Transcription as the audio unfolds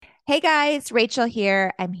Hey guys, Rachel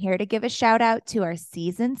here. I'm here to give a shout out to our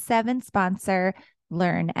season 7 sponsor,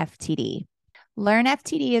 Learn FTD. Learn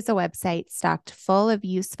FTD is a website stocked full of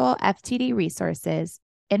useful FTD resources,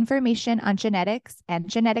 information on genetics and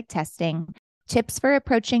genetic testing, tips for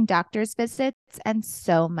approaching doctor's visits, and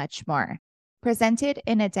so much more. Presented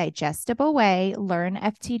in a digestible way, Learn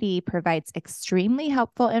FTD provides extremely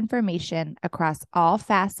helpful information across all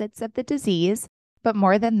facets of the disease. But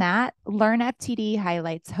more than that, Learn FTD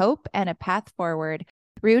highlights hope and a path forward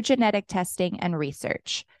through genetic testing and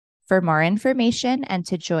research. For more information and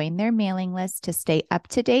to join their mailing list to stay up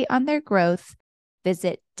to date on their growth,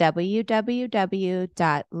 visit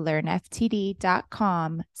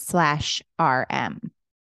www.learnftd.com/rm.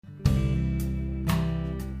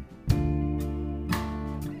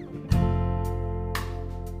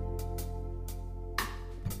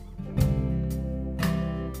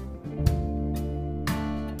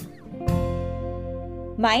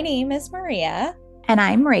 My name is Maria. And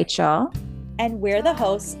I'm Rachel. And we're the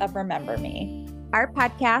hosts of Remember Me. Our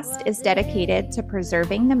podcast is dedicated to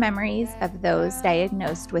preserving the memories of those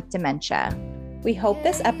diagnosed with dementia. We hope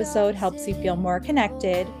this episode helps you feel more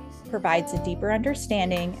connected, provides a deeper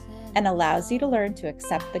understanding, and allows you to learn to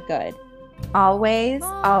accept the good. Always,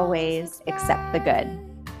 always accept the good.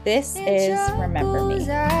 This is Remember Me.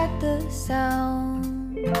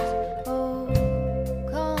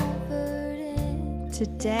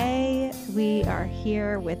 Today, we are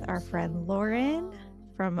here with our friend Lauren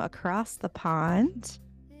from across the pond,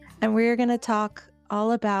 and we're going to talk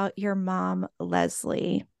all about your mom,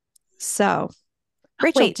 Lesley. So,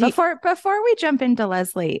 Rachel, wait, before we jump into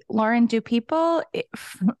Lesley, Lauren, do people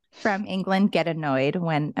from England get annoyed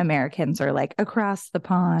when Americans are like across the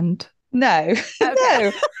pond? No, Okay.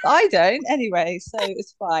 no, I don't anyway, so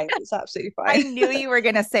it's fine. It's absolutely I fine. knew you were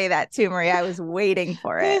going to say that too, Maria. I was waiting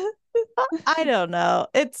for it. I don't know.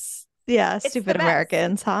 It's It's stupid the best.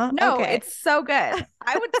 Americans, huh? No, Okay. it's so good.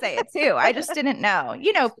 I would say it too. I just didn't know.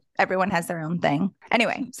 You know, everyone has their own thing.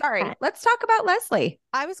 Anyway, sorry. Let's talk about Lesley.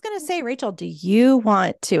 I was going to say, Rachel, do you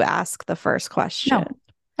want to ask the first question? No,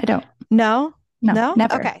 I don't. No? No,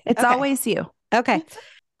 never. Okay. It's Okay. always you. Okay.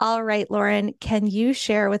 All right, Lauren, can you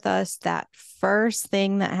share with us that first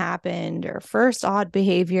thing that happened or first odd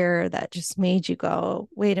behavior that just made you go,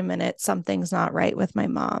 wait a minute, something's not right with my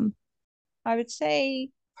mom? I would say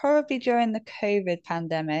probably during the COVID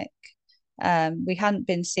pandemic, we hadn't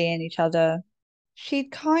been seeing each other.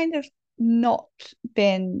 She'd kind of not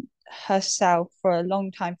been herself for a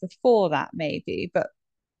long time before that, maybe, but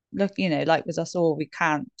look, like with us all, we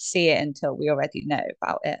can't see it until we already know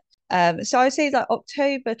about it. So I'd say that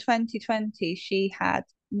October 2020, she had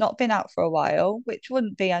not been out for a while, which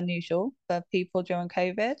wouldn't be unusual for people during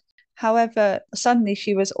COVID. However, suddenly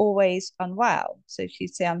she was always unwell. So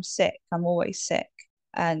she'd say, I'm sick, I'm always sick.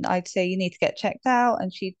 And I'd say, you need to get checked out.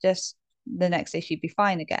 And the next day, she'd be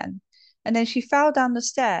fine again. And then she fell down the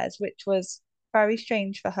stairs, which was very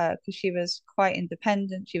strange for her because she was quite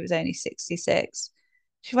independent. She was only 66.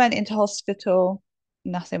 She went into hospital,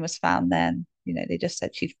 nothing was found then. They just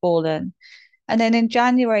said she'd fallen. And then in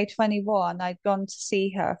January 21, I'd gone to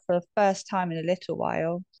see her for the first time in a little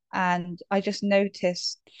while. And I just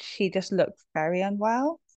noticed she just looked very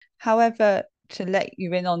unwell. However, to let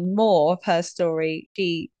you in on more of her story,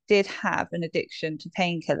 she did have an addiction to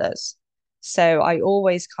painkillers. So I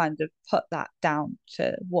always kind of put that down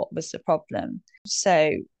to what was the problem.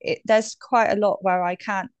 So there's quite a lot where I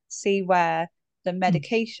can't see where the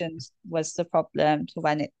medications was the problem to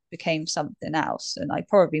when it became something else. And I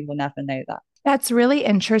probably will never know that. That's really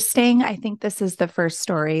interesting. I think this is the first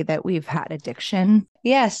story that we've had addiction.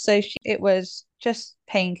 Yes, so it was just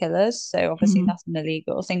painkillers, so obviously Mhm. nothing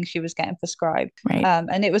illegal, things she was getting prescribed. Right.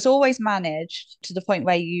 And it was always managed to the point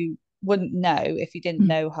where you wouldn't know if you didn't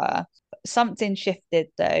know her. Something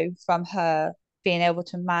shifted though from her being able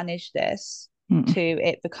to manage this to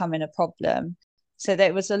it becoming a problem. So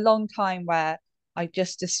there was a long time where I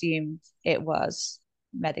just assumed it was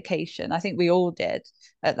medication. I think we all did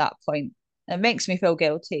at that point. It makes me feel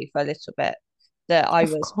guilty for a little bit that I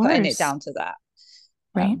was putting it down to that.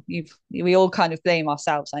 Right. We all kind of blame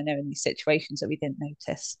ourselves, I know, in these situations that we didn't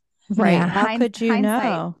notice. Right. Yeah, How could you hindsight.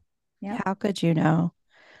 know? Yep. How could you know?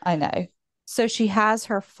 I know. So she has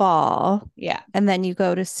her fall. Yeah. And then you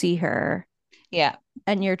go to see her. Yeah.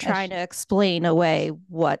 And you're trying to explain away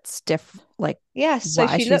what's different, like so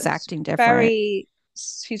why she she's looks acting different.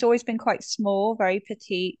 She's always been quite small, very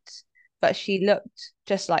petite, but she looked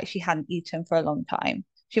just like she hadn't eaten for a long time.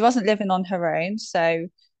 She wasn't living on her own, so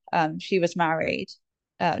she was married,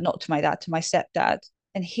 not to my dad, to my stepdad.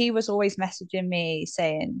 And he was always messaging me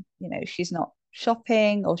saying, she's not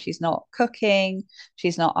shopping, or she's not cooking,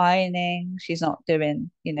 she's not ironing, she's not doing,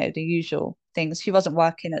 the usual things. She wasn't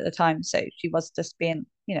working at the time, so she was just being,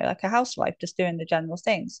 like a housewife, just doing the general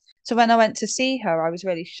things. So when I went to see her, I was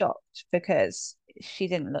really shocked because she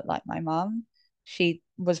didn't look like my mum. She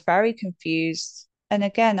was very confused. And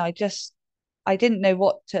again, I didn't know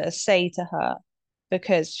what to say to her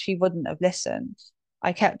because she wouldn't have listened.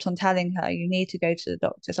 I kept on telling her, you need to go to the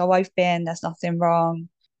doctors. Oh, I've been, there's nothing wrong.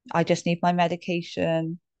 I just need my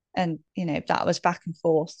medication. And, that was back and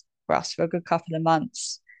forth for us for a good couple of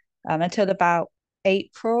months, until about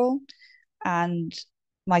April. And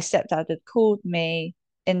my stepdad had called me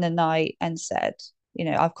in the night and said,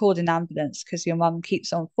 I've called an ambulance because your mum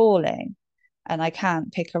keeps on falling and I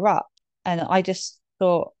can't pick her up. And I just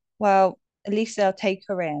thought, well, at least they'll take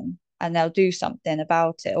her in and they'll do something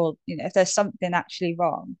about it. Or, if there's something actually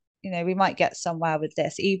wrong, we might get somewhere with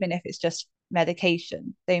this, even if it's just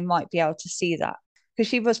medication. They might be able to see that. Because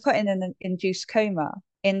she was put in an induced coma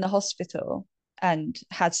in the hospital and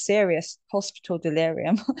had serious hospital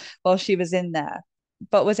delirium while she was in there,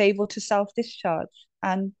 but was able to self-discharge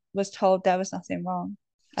and was told there was nothing wrong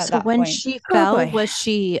at So that when point. she Oh, fell, boy. was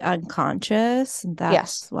she unconscious? That's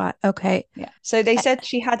Yes. why. Okay. Yeah. So they said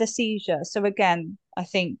she had a seizure. So again, I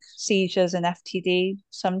think seizures and FTD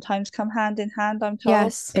sometimes come hand in hand, I'm told.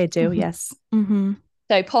 Yes. They do, yes. Mm-hmm.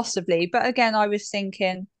 So possibly, but again, I was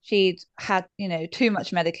thinking she'd had, too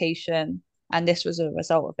much medication and this was a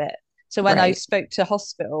result of it. So when I Right. spoke to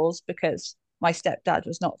hospitals, because my stepdad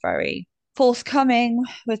was not very forthcoming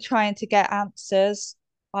with trying to get answers,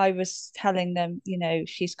 I was telling them,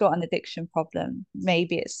 she's got an addiction problem.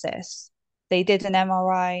 Maybe it's this. They did an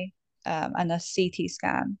MRI and a CT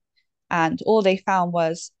scan, and all they found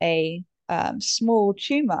was a small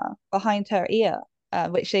tumor behind her ear,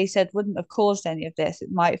 which they said wouldn't have caused any of this. It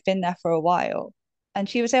might have been there for a while. And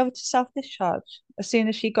she was able to self-discharge as soon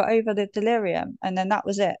as she got over the delirium. And then that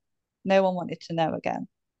was it. No one wanted to know again.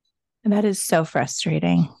 And that is so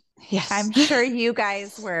frustrating. Yes. I'm sure you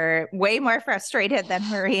guys were way more frustrated than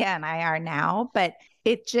Maria and I are now, but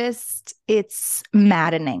it's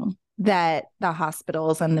maddening that the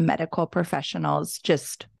hospitals and the medical professionals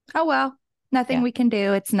just, oh, well, nothing we can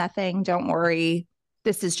do. It's nothing. Don't worry.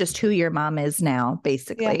 This is just who your mom is now,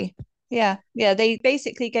 basically. Yeah. They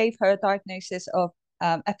basically gave her a diagnosis of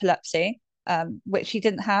epilepsy, which she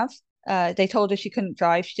didn't have. They told her she couldn't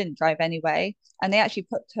drive. She didn't drive anyway. And they actually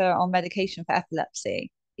put her on medication for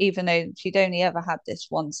epilepsy, even though she'd only ever had this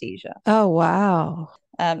one seizure. Oh, wow.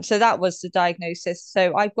 So that was the diagnosis.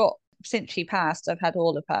 So I've got, since she passed, I've had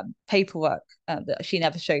all of her paperwork that she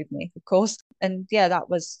never showed me, of course. And yeah, that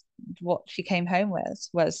was what she came home with,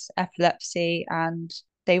 was epilepsy. And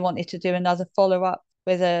they wanted to do another follow-up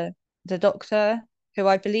with the doctor, who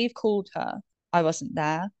I believe called her. I wasn't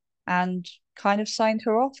there, and kind of signed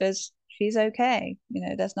her off as she's okay.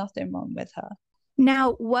 There's nothing wrong with her.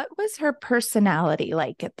 Now, what was her personality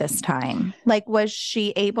like at this time? Like, was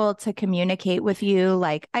she able to communicate with you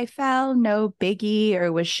like, I fell, no biggie?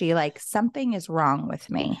 Or was she like, something is wrong with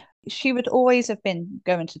me? She would always have been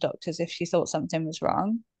going to doctors if she thought something was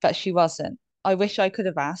wrong, but she wasn't. I wish I could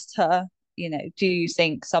have asked her, do you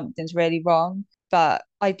think something's really wrong? But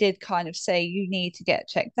I did kind of say, you need to get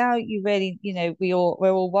checked out. You really, we're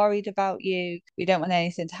all worried about you. We don't want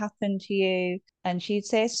anything to happen to you. And she'd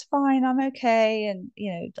say, it's fine, I'm okay. And,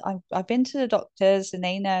 I've been to the doctors and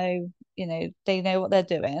they know what they're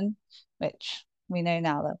doing, which we know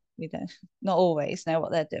now that we don't not always know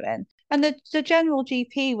what they're doing. And the general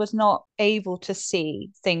GP was not able to see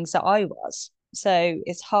things that I was. So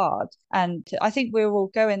it's hard. And I think we were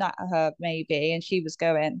all going at her maybe, and she was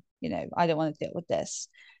going, I don't want to deal with this.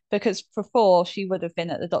 Because before, she would have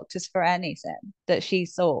been at the doctors for anything that she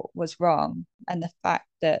thought was wrong. And the fact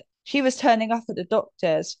that she was turning up at the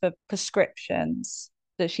doctors for prescriptions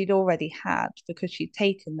that she'd already had because she'd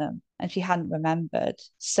taken them and she hadn't remembered.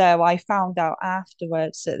 So I found out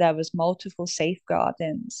afterwards that there was multiple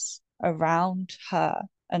safeguardings around her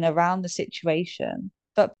and around the situation.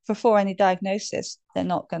 But before any diagnosis, they're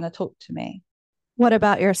not going to talk to me. What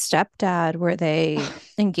about your stepdad? Were they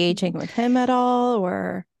engaging with him at all,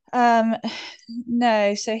 or?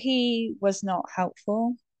 No, so he was not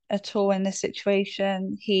helpful at all in this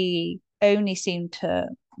situation. He only seemed to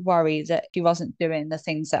worry that she wasn't doing the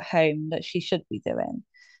things at home that she should be doing.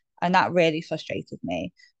 And that really frustrated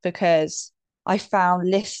me because I found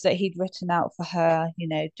lists that he'd written out for her,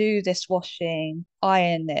 do this washing,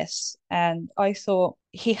 iron this. And I thought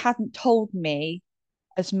he hadn't told me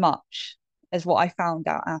as much as what I found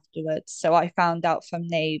out afterwards. So I found out from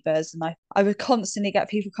neighbours, and I would constantly get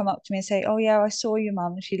people come up to me and say, oh yeah, I saw your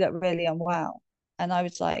mum and she looked really unwell. And I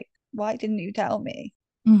was like, Why didn't you tell me?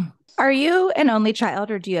 Are you an only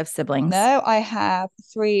child or do you have siblings? No, I have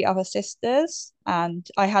three other sisters and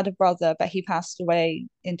I had a brother, but he passed away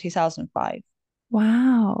in 2005.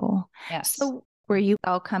 Wow. Yes. So were you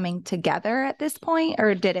all coming together at this point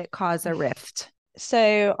or did it cause a rift?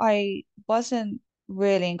 So I wasn't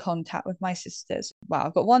really in contact with my sisters. Well,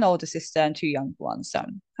 I've got one older sister and two younger ones, so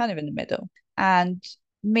I'm kind of in the middle. And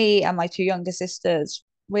me and my two younger sisters,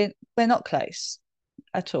 we're not close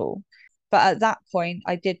at all. But at that point,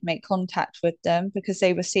 I did make contact with them because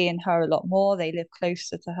they were seeing her a lot more. They live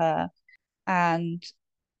closer to her. And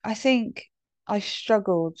I think I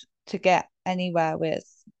struggled to get anywhere with,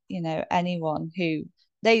 anyone who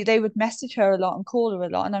they would message her a lot and call her a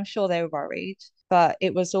lot, and I'm sure they were worried, but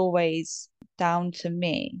it was always down to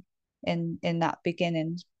me in that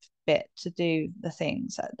beginning bit to do the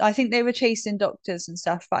things. I think they were chasing doctors and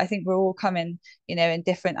stuff, but I think we're all coming, in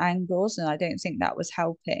different angles, and I don't think that was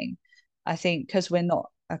helping. I think because we're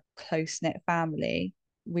not a close-knit family,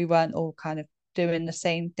 we weren't all kind of doing the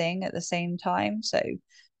same thing at the same time. So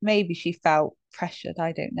maybe she felt pressured,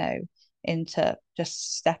 I don't know, into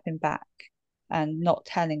just stepping back and not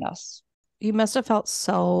telling us. You must have felt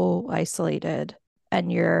so isolated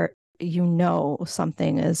and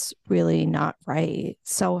something is really not right.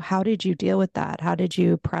 So how did you deal with that? How did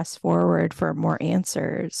you press forward for more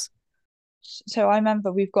answers? So I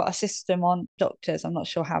remember we've got a system on doctors. I'm not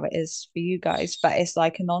sure how it is for you guys, but it's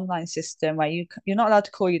like an online system where you're not allowed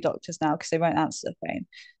to call your doctors now because they won't answer the phone.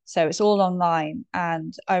 So it's all online.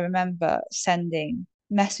 And I remember sending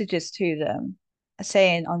messages to them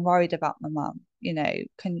saying, I'm worried about my mum.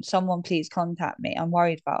 Can someone please contact me? I'm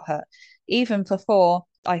worried about her. Even before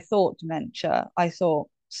I thought dementia, I thought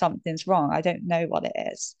something's wrong. I don't know what it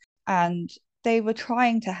is. And they were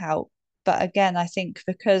trying to help. But again, I think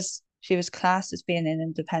because she was classed as being an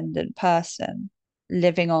independent person,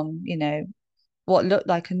 living on, what looked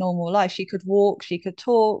like a normal life. She could walk, she could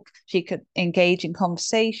talk, she could engage in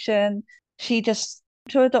conversation. She just,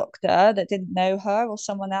 to a doctor that didn't know her or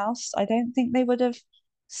someone else, I don't think they would have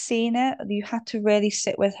seen it. You had to really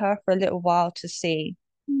sit with her for a little while to see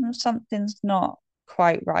something's not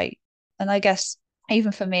quite right. And I guess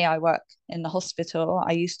even for me, I work in the hospital.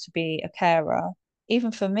 I used to be a carer.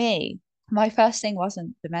 Even for me, my first thing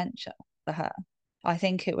wasn't dementia for her. I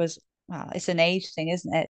think it was, well, it's an age thing,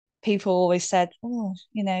 isn't it? People always said, oh,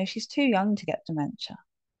 she's too young to get dementia.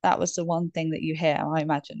 That was the one thing that you hear. I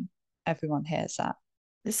imagine everyone hears that.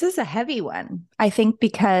 This is a heavy one. I think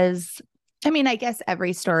because, I guess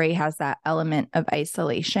every story has that element of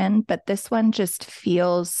isolation, but this one just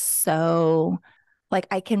feels so like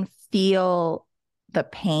I can feel the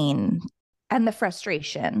pain and the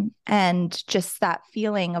frustration and just that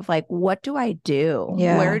feeling of like, what do I do?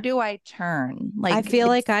 Yeah. Where do I turn? Like, I feel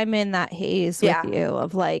like I'm in that haze with you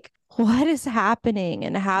of like, what is happening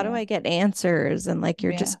and how do I get answers? And like,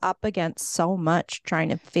 you're just up against so much trying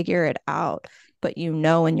to figure it out, but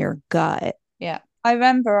in your gut. Yeah. I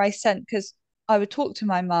remember because I would talk to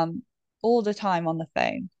my mum all the time on the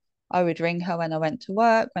phone. I would ring her when I went to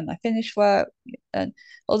work, when I finished work. And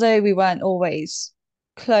although we weren't always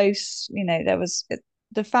close,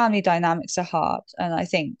 the family dynamics are hard. And I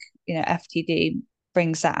think, FTD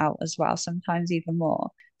brings that out as well, sometimes even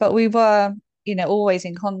more. But we were, always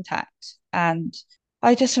in contact. And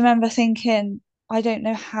I just remember thinking, I don't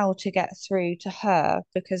know how to get through to her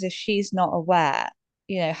because if she's not aware,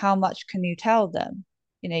 how much can you tell them?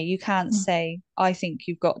 You can't say, I think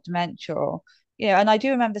you've got dementia or, and I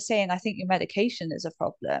do remember saying, I think your medication is a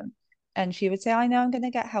problem. And she would say, I know I'm going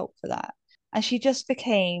to get help for that. And she just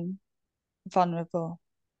became vulnerable.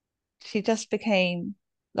 She just became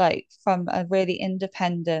like from a really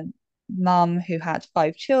independent mum who had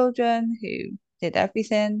five children, who did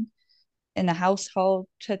everything in the household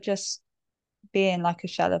to just being like a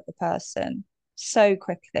shell of a person so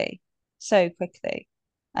quickly, so quickly.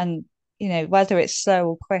 And, whether it's slow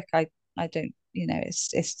or quick, I don't,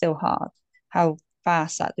 it's still hard how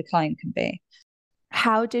fast that decline can be.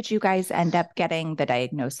 How did you guys end up getting the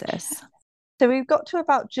diagnosis? So we've got to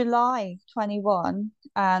about July 21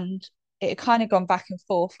 and it kind of gone back and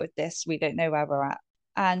forth with this. We don't know where we're at.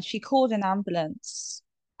 And she called an ambulance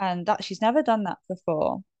and that she's never done that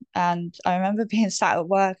before. And I remember being sat at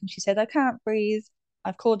work and she said, I can't breathe.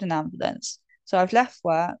 I've called an ambulance. So I've left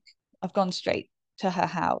work. I've gone straight to her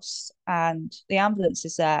house and the ambulance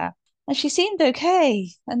is there. And she seemed okay.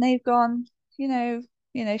 And they've gone,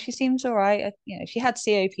 she seems all right. She had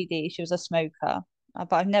COPD. She was a smoker,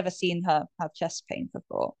 but I've never seen her have chest pain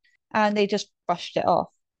before. And they just brushed it off.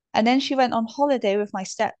 And then she went on holiday with my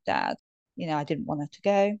stepdad. I didn't want her to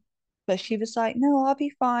go, But she was like, no, I'll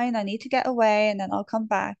be fine. I need to get away and then I'll come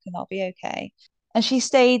back and I'll be okay. And she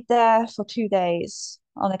stayed there for 2 days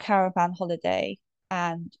on a caravan holiday.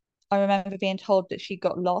 And I remember being told that she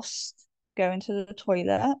got lost going to the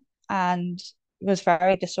toilet and was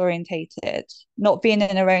very disorientated, not being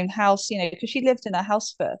in her own house, because she lived in a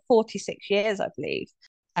house for 46 years, I believe.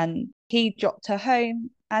 And he dropped her home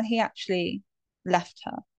and he actually left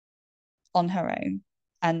her on her own.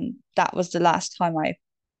 And that was the last time I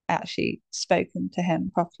actually spoken to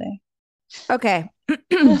him properly. Okay.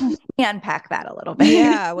 Let me unpack that a little bit.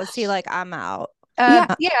 Yeah. Was he like, I'm out?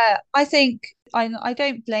 Yeah, I think I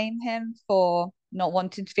don't blame him for not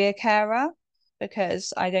wanting to be a carer,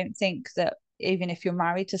 because I don't think that even if you're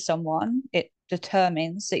married to someone, it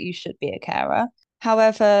determines that you should be a carer.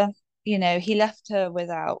 However, he left her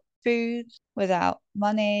without food, without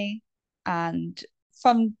money, and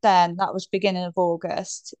from then, that was beginning of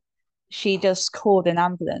August, she just called an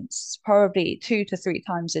ambulance probably 2 to 3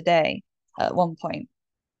 times a day at one point,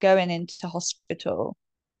 going into hospital,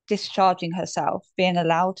 discharging herself, being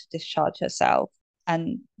allowed to discharge herself.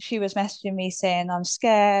 And she was messaging me saying, I'm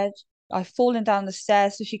scared. I've fallen down the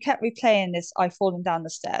stairs. So she kept replaying this I've fallen down the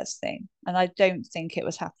stairs thing. And I don't think it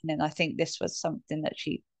was happening. I think this was something that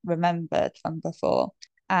she remembered from before.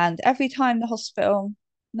 And every time the hospital,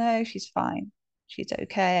 no, she's fine. She's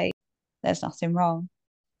okay. There's nothing wrong.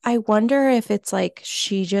 I wonder if it's like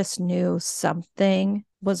she just knew something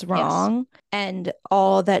was wrong, yes, and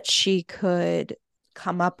all that she could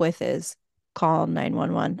come up with is call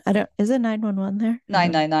 911. Is it 911 there?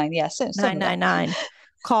 999, yes. 999.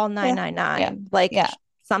 Call 999. Yeah. Like, yeah.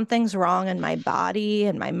 Something's wrong in my body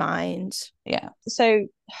and my mind. Yeah. So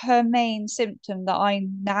her main symptom that I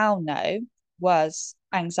now know was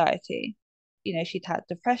anxiety. She'd had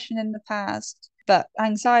depression in the past, but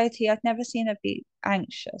anxiety, I'd never seen her be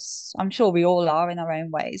anxious. I'm sure we all are in our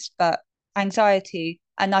own ways, but anxiety,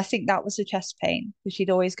 and I think that was the chest pain, because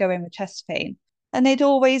she'd always go in with chest pain. And they'd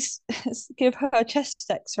always give her chest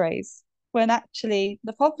x-rays when actually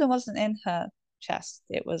the problem wasn't in her chest.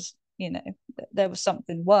 It was, there was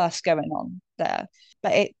something worse going on there.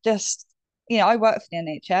 But it just, I work for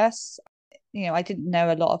the NHS. I didn't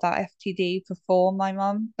know a lot about FTD before my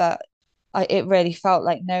mum, but it really felt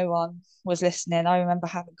like no one was listening. I remember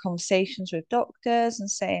having conversations with doctors and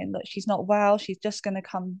saying, look, she's not well. She's just going to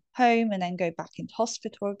come home and then go back into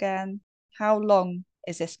hospital again. How long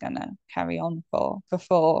is this going to carry on for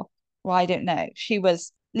before? Well, I don't know. She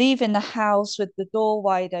was leaving the house with the door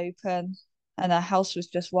wide open, and her house was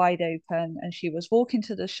just wide open, and she was walking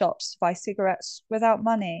to the shops to buy cigarettes without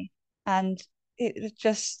money. And it was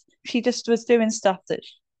just, she just was doing stuff that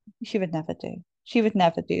she would never do. She would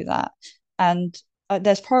never do that. And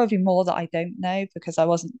there's probably more that I don't know because I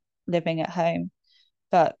wasn't living at home.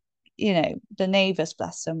 But, the neighbours,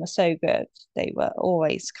 bless them, were so good. They were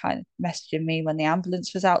always kind of messaging me when the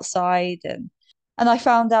ambulance was outside. And I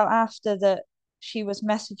found out after that she was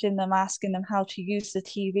messaging them, asking them how to use the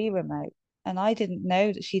TV remote. And I didn't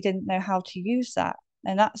know that she didn't know how to use that.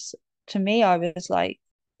 And that's, to me, I was like,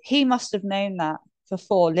 he must have known that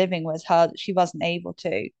before living with her, that she wasn't able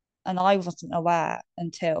to. And I wasn't aware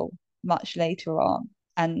until much later on.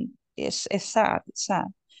 And it's sad. It's sad.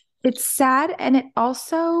 It's sad. And it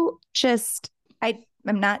also just, I'm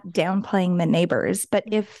not downplaying the neighbors, but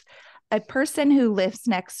if a person who lives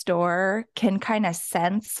next door can kind of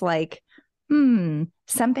sense like,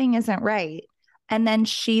 something isn't right. And then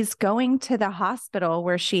she's going to the hospital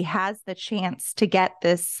where she has the chance to get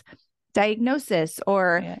this diagnosis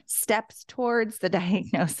or steps towards the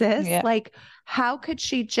diagnosis. Like, how could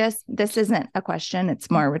she just, this isn't a question,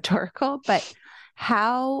 it's more rhetorical, but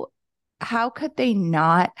how could they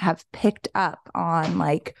not have picked up on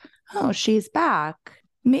like, oh, she's back.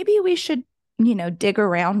 Maybe we should, dig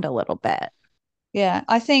around a little bit. Yeah,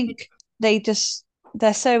 I think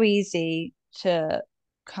they're so easy to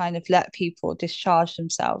kind of let people discharge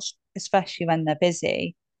themselves, especially when they're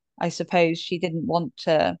busy. I suppose she didn't want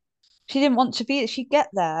to be, she'd get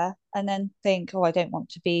there and then think, oh, I don't want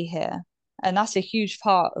to be here. And that's a huge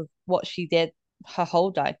part of what she did, her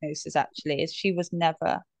whole diagnosis actually, is she was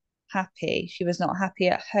never happy. She was not happy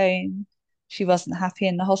at home. She wasn't happy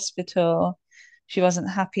in the hospital. She wasn't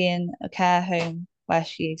happy in a care home where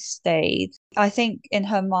she stayed. I think in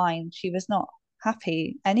her mind, she was not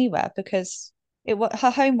happy anywhere because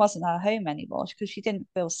her home wasn't her home anymore because she didn't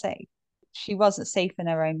feel safe. She wasn't safe in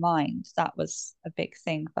her own mind. That was a big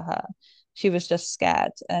thing for her. She was just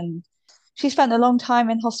scared. And she spent a long time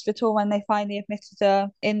in hospital when they finally admitted her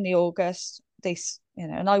in the August.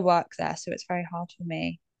 And I work there, so it's very hard for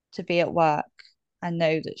me to be at work and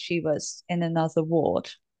know that she was in another ward,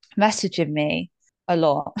 messaging me a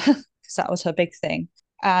lot. because that was her big thing.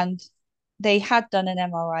 And they had done an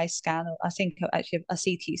MRI scan, or I think actually a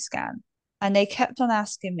CT scan, and they kept on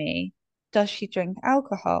asking me, does she drink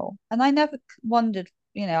alcohol? And I never wondered,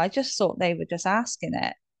 I just thought they were just asking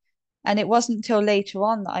it. And it wasn't until later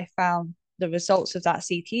on that I found the results of that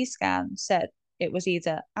CT scan said it was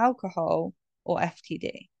either alcohol or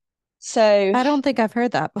FTD. So I don't think I've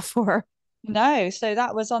heard that before. no, so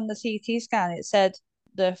that was on the CT scan. It said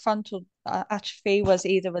the frontal atrophy was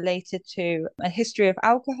either related to a history of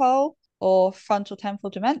alcohol or frontal temporal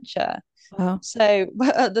dementia. Wow. So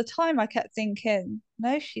at the time, I kept thinking,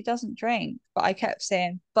 no, she doesn't drink. But I kept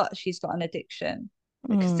saying, but she's got an addiction.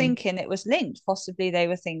 Thinking it was linked. Possibly they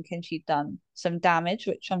were thinking she'd done some damage,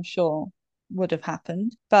 which I'm sure would have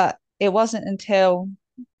happened. But it wasn't until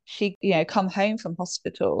she, come home from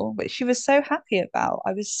hospital, which she was so happy about.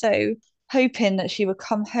 I was so hoping that she would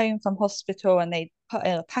come home from hospital and they'd put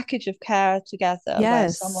a package of care together where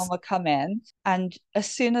someone Yes. would come in. And as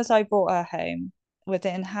soon as I brought her home,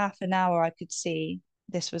 within half an hour, I could see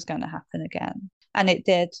this was going to happen again. And it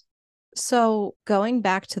did. So going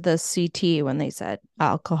back to the CT when they said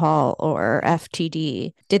alcohol or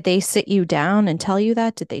FTD, did they sit you down and tell you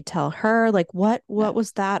that? Did they tell her? Like what No.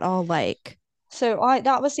 was that all like? So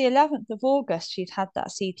that was the 11th of August she'd had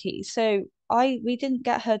that CT. So we didn't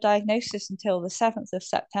get her diagnosis until the 7th of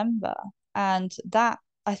September. And that,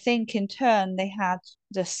 I think in turn they had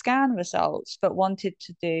the scan results but wanted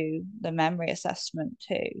to do the memory assessment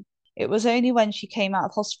too. It was only when she came out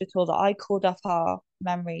of hospital that I called up our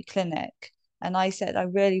memory clinic and I said, I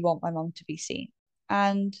really want my mum to be seen.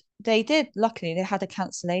 And they did. Luckily, they had a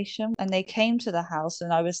cancellation and they came to the house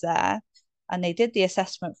and I was there and they did the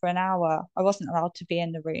assessment for an hour. I wasn't allowed to be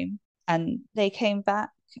in the room. And they came back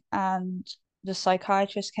and the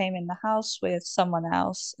psychiatrist came in the house with someone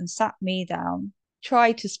else and sat me down,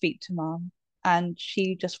 tried to speak to mum, and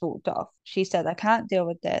she just walked off. She said, I can't deal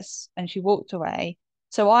with this. And she walked away.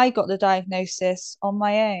 So I got the diagnosis on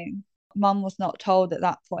my own. Mum was not told at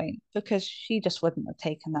that point because she just wouldn't have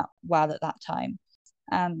taken that well at that time.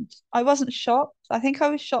 And I wasn't shocked. I think I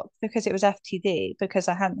was shocked because it was FTD, because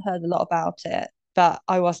I hadn't heard a lot about it, but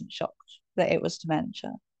I wasn't shocked that it was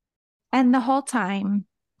dementia. And the whole time,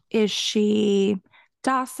 is she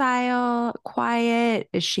docile, quiet?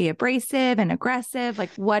 Is she abrasive and aggressive?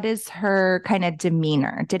 Like, what is her kind of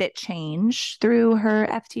demeanor? Did it change through her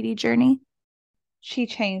FTD journey? She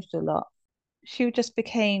changed a lot. She just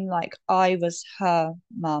became like I was her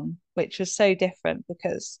mum, which was so different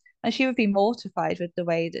and she would be mortified with the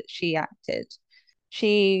way that she acted.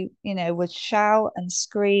 She, would shout and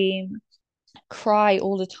scream, cry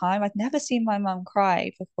all the time. I'd never seen my mum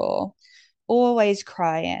cry before, always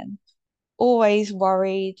crying, always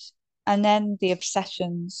worried. And then the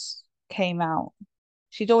obsessions came out.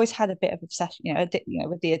 She'd always had a bit of obsession,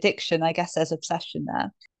 with the addiction, I guess there's obsession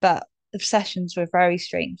there. But obsessions were very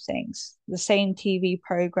strange things. The same TV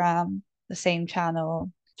program, the same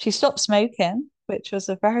channel. She stopped smoking, which was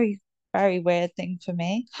a very, very weird thing for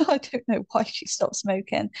me. I don't know why she stopped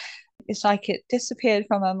smoking. It's like it disappeared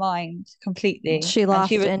from her mind completely. She And she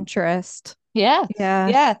lost would, interest. yeah, Yeah.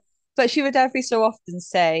 yeah. But she would every so often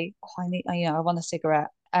say, oh, I want a cigarette.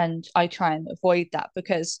 And I try and avoid that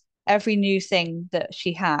because every new thing that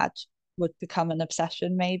she had would become an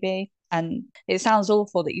obsession, maybe. And it sounds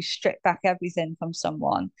awful that you strip back everything from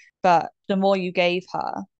someone, but the more you gave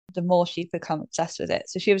her, the more she'd become obsessed with it.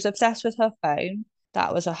 So she was obsessed with her phone.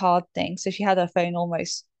 That was a hard thing. So she had her phone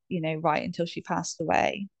almost, right until she passed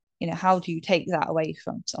away. How do you take that away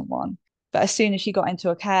from someone? But as soon as she got into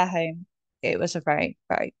a care home, it was a very,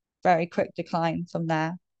 very, very quick decline from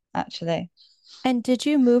there, actually. And did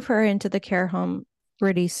you move her into the care home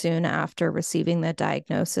pretty soon after receiving the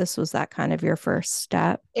diagnosis? Was that kind of your first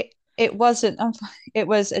step? It wasn't, it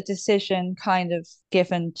was a decision kind of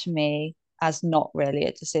given to me as not really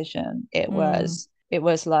a decision. It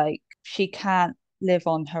was like she can't live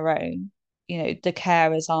on her own. The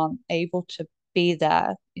carers aren't able to be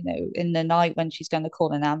there, in the night when she's going to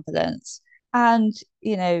call an ambulance. And,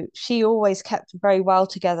 she always kept a very well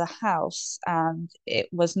together house, and it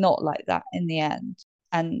was not like that in the end.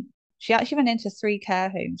 And she actually went into 3 care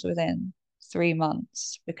homes within 3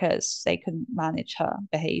 months because they couldn't manage her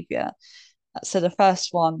behavior. So the first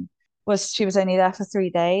one was she was only there for 3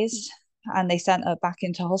 days and they sent her back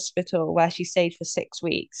into hospital where she stayed for 6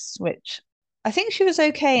 weeks, which I think she was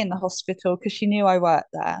okay in the hospital because she knew I worked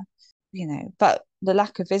there, but the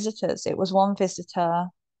lack of visitors, it was one visitor.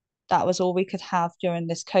 That was all we could have during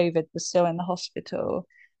this COVID, was still in the hospital.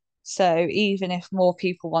 So even if more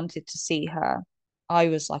people wanted to see her, I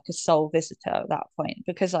was like a sole visitor at that point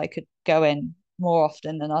because I could go in more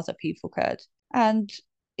often than other people could. And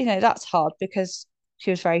that's hard because she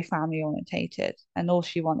was very family orientated and all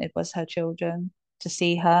she wanted was her children to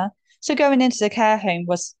see her. So going into the care home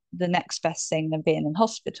was the next best thing than being in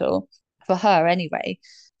hospital for her anyway.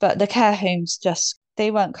 But the care homes just, they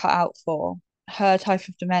weren't cut out for her type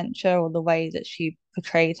of dementia or the way that she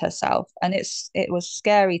portrayed herself. And it was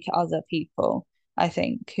scary to other people, I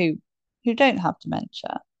think, who don't have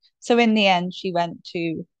dementia. So in the end, she went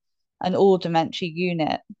to an all dementia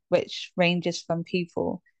unit, which ranges from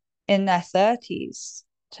people in their 30s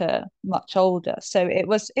to much older. So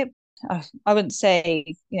I wouldn't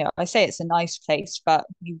say, I say it's a nice place, but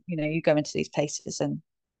you go into these places and,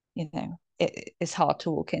 it's hard to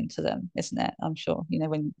walk into them, isn't it? I'm sure,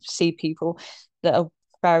 when you see people that are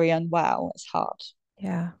very unwell, it's hard.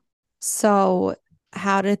 Yeah. So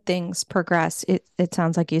how did things progress? It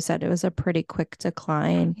sounds like you said it was a pretty quick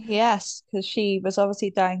decline. Yes, because she was obviously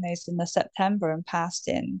diagnosed in the September and passed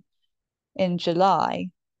in July.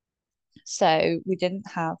 So we didn't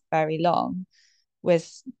have very long with,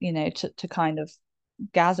 to kind of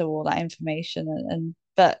gather all that information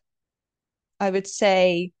but I would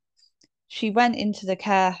say she went into the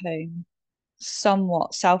care home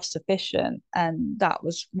somewhat self-sufficient, and that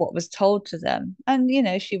was what was told to them. And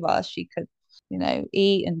she could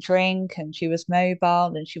eat and drink, and she was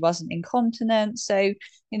mobile, and she wasn't incontinent. So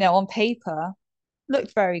on paper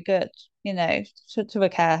looked very good, to a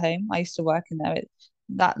care home. I used to work in there.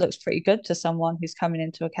 That looks pretty good to someone who's coming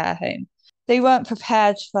into a care home. They weren't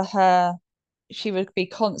prepared for her. She would be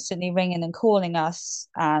constantly ringing and calling us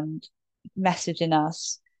and messaging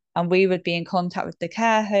us, and we would be in contact with the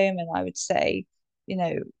care home, and I would say, you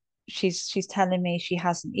know she's telling me she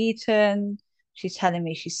hasn't eaten, she's telling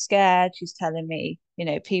me she's scared, she's telling me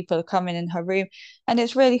people are coming in her room. And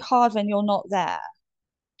it's really hard when you're not there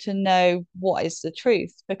to know what is the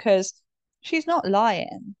truth, because she's not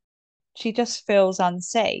lying, she just feels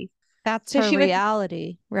unsafe. That's So her she would,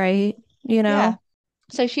 reality, right? You yeah, know?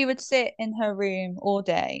 so she would sit in her room all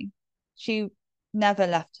day. She never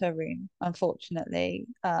left her room, unfortunately.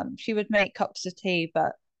 She would make cups of tea,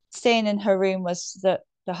 but staying in her room was the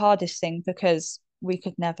hardest thing because we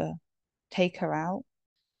could never take her out.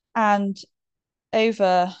 And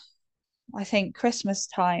over, I think, Christmas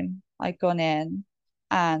time, I'd gone in,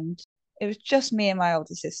 and it was just me and my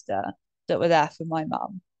older sister that were there for my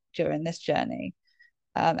mum during this journey.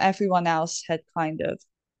 Everyone else had kind of,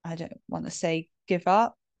 I don't want to say give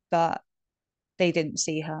up, but they didn't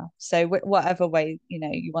see her. So whatever way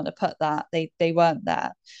you want to put that, they weren't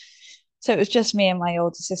there. So it was just me and my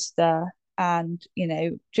older sister. And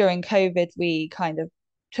during COVID, we kind of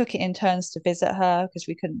took it in turns to visit her because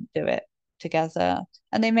we couldn't do it together.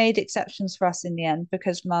 And they made exceptions for us in the end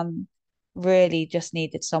because mum really just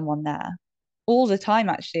needed someone there all the time.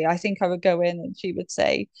 Actually, I think I would go in and she would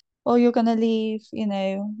say, "Oh, you're gonna leave,"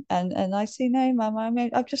 and I say, "No, mum,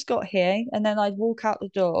 I've just got here." And then I'd walk out the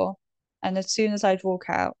door, and as soon as I'd walk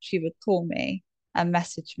out, she would call me and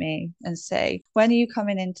message me and say, "When are you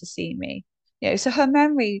coming in to see me?" So her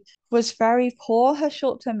memory was very poor, her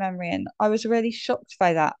short-term memory, and I was really shocked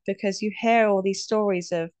by that because you hear all these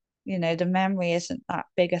stories of, the memory isn't that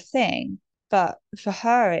big a thing. But for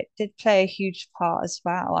her, it did play a huge part as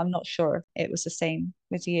well. I'm not sure if it was the same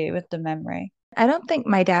with you with the memory. I don't think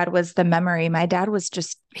my dad was the memory. My dad was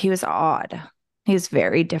he was odd. He was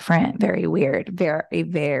very different, very weird, very,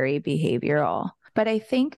 very behavioral. But I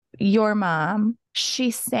think your mom,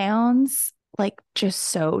 she sounds like just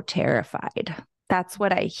so terrified. That's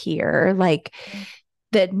what I hear. Like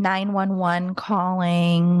the 911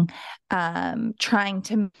 calling, trying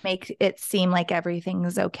to make it seem like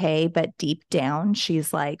everything's okay. But deep down,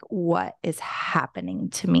 she's like, what is happening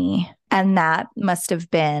to me? And that must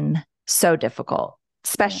have been so difficult,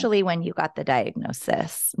 especially when you got the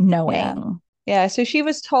diagnosis, Yeah. knowing. Yeah. So she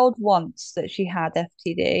was told once that she had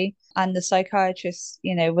FTD, and the psychiatrist,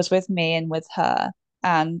 was with me and with her.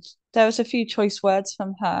 And there was a few choice words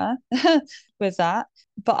from her with that.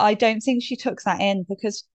 But I don't think she took that in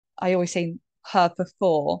because I always say her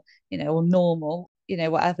before, or normal,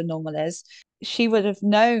 whatever normal is. She would have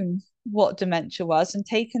known what dementia was and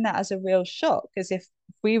taken that as a real shock, as if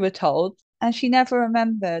we were told. And she never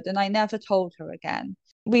remembered, and I never told her again.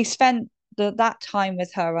 We spent that time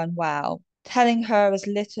with her unwell, telling her as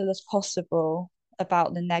little as possible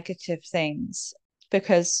about the negative things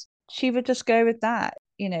because she would just go with that.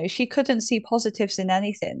 She couldn't see positives in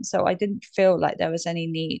anything. So I didn't feel like there was any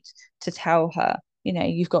need to tell her,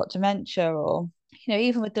 you've got dementia, or,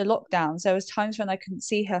 even with the lockdowns, there was times when I couldn't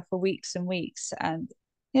see her for weeks and weeks. And,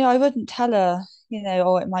 I wouldn't tell her,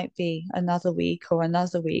 oh, it might be another week or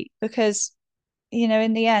another week because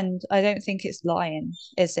in the end, I don't think it's lying,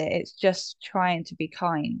 is it? It's just trying to be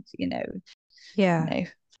kind, you Yeah. know,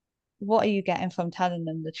 what are you getting from telling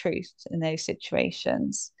them the truth in those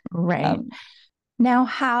situations? Right. Um, Now,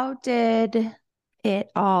 how did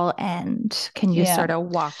it all end? Can you yeah. sort of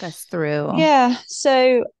walk us through? Yeah.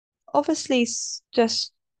 So obviously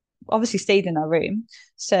just obviously stayed in her room.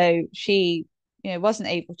 So she, wasn't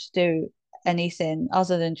able to do anything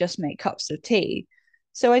other than just make cups of tea.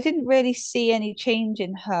 So I didn't really see any change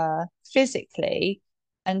in her physically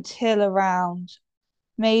until around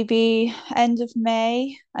maybe end of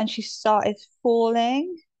May, and she started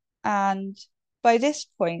falling. And by this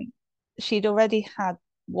point, she'd already had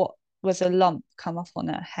what was a lump come up on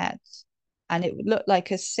her head, and it looked like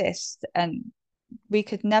a cyst. And we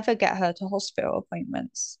could never get her to hospital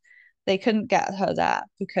appointments. They couldn't get her there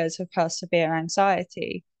because of her severe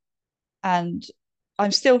anxiety. And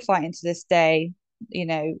I'm still fighting to this day,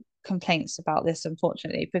 complaints about this,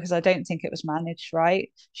 unfortunately, because I don't think it was managed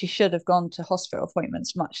right. She should have gone to hospital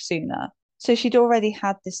appointments much sooner. So she'd already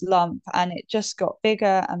had this lump, and it just got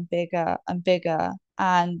bigger and bigger and bigger.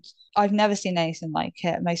 And I've never seen anything like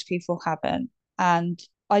it. Most people haven't. And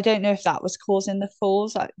I don't know if that was causing the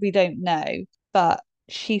falls. We don't know. But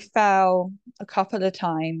she fell a couple of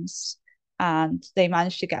times, and they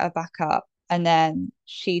managed to get her back up. And then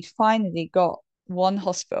she'd finally got one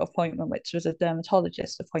hospital appointment, which was a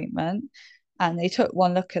dermatologist appointment. And they took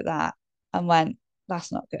one look at that and went,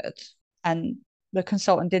 that's not good. And the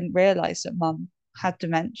consultant didn't realize that mum had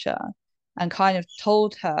dementia, and kind of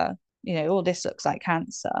told her, oh, this looks like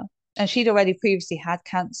cancer. And she'd already previously had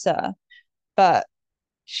cancer, but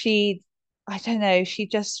she, I don't know, she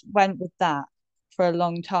just went with that for a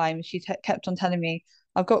long time. She kept on telling me,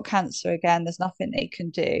 I've got cancer again, there's nothing they can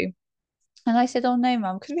do. And I said, oh no,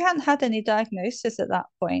 mum, because we hadn't had any diagnosis at that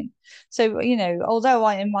point. So, although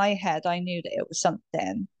in my head, I knew that it was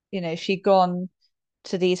something, she'd gone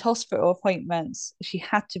to these hospital appointments, she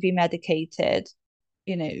had to be medicated,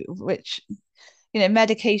 which,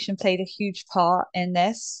 medication played a huge part in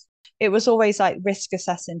this. It was always like risk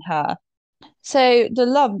assessing her. So the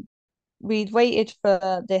lump, we'd waited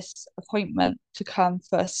for this appointment to come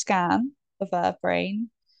for a scan of her brain,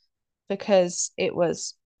 because it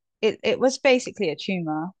was basically a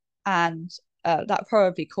tumor, and that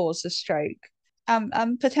probably caused a stroke,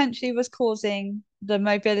 and potentially was causing the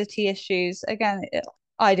mobility issues. Again,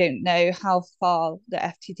 I don't know how far the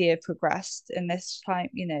FTD had progressed in this time.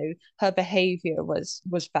 Her behavior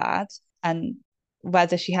was bad, and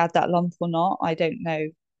whether she had that lump or not, I don't know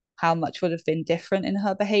how much would have been different in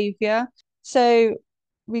her behavior. So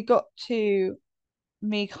we got to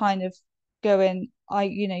me kind of going,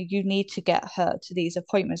 you need to get her to these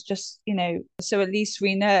appointments, just, so at least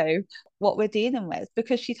we know what we're dealing with,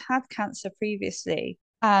 because she'd had cancer previously.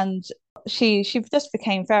 And she just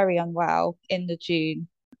became very unwell in the June,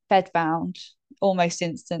 bedbound almost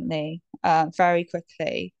instantly, very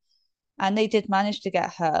quickly. And they did manage to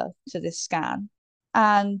get her to this scan.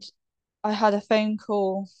 And I had a phone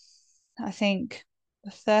call, I think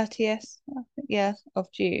the 30th, yeah,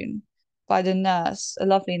 of June, by the nurse, a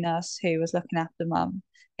lovely nurse who was looking after mum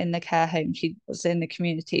in the care home. She was in the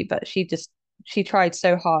community, but she tried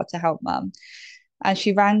so hard to help mum. And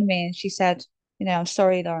she rang me and she said, I'm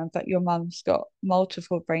sorry, Lauren, but your mum's got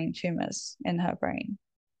multiple brain tumors in her brain.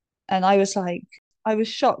 And I was like, I was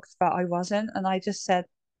shocked that I wasn't. And I just said,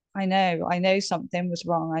 I know something was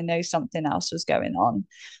wrong. I know something else was going on.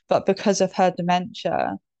 But because of her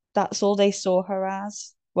dementia, that's all they saw her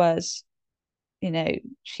as, was,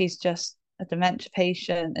 she's just a dementia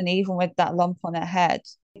patient. And even with that lump on her head,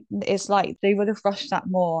 it's like they would have rushed that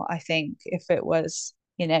more, I think, if it was,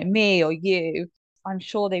 me or you. I'm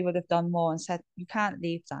sure they would have done more and said, you can't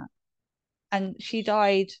leave that. And she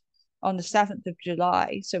died on the 7th of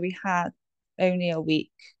July. So we had only a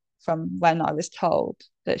week from when I was told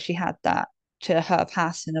that she had that to her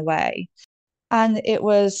passing away. And it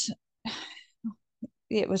was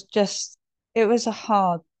a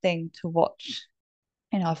hard thing to watch.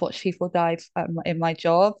 I've watched people die in my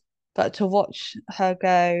job, but to watch her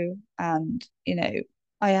go, and,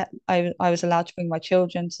 I was allowed to bring my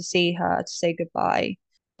children to see her, to say goodbye.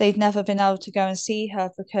 They'd never been able to go and see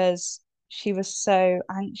her because she was so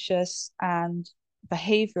anxious and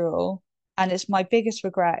behavioral. And it's my biggest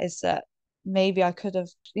regret is that maybe I could have,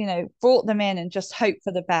 brought them in and just hoped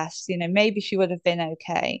for the best. Maybe she would have been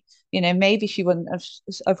okay. Maybe she wouldn't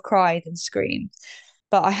have cried and screamed.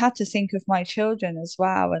 But I had to think of my children as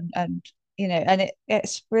well. And and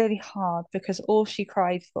it's really hard because all she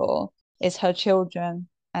cried for is her children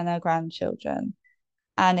and her grandchildren.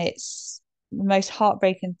 And it's the most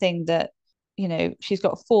heartbreaking thing that, she's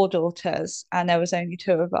got 4 daughters, and there was only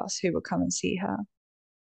 2 of us who would come and see her.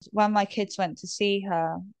 When my kids went to see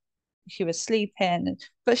her, she was sleeping,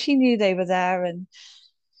 but she knew they were there. And,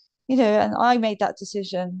 and I made that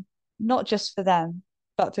decision, not just for them,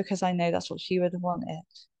 but because I know that's what she would have wanted,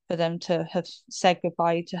 for them to have said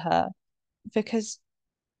goodbye to her, because,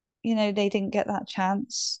 they didn't get that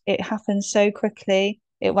chance. It happened so quickly.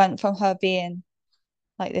 It went from her being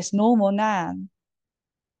like this normal nan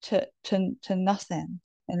to nothing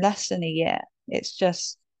in less than a year. It's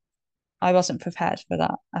just, I wasn't prepared for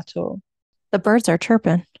that at all. The birds are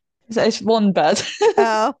chirping. So it's one bird.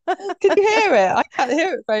 Oh. Can you hear it? I can't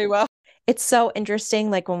hear it very well. It's so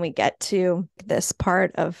interesting, like when we get to this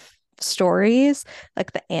part of stories,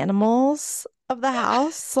 like the animals of the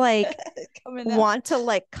house, like want to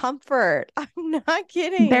like comfort. I'm not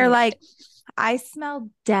kidding. They're like, I smell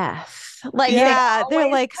death. Like, yeah,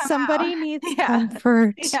 they're like, somebody needs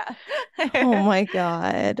comfort. Yeah. Oh my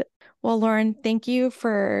God. Well, Lauren, thank you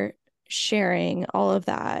for sharing all of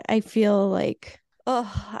that. I feel like,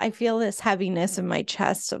 I feel this heaviness in my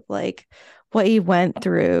chest of like what you went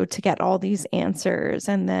through to get all these answers.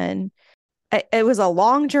 And then it was a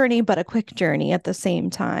long journey, but a quick journey at the same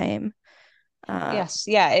time. Yes.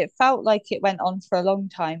 Yeah. It felt like it went on for a long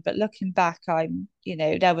time, but looking back,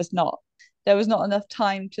 there was not enough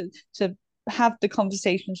time to have the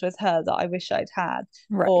conversations with her that I wish I'd had,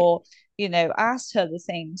 right. or, asked her the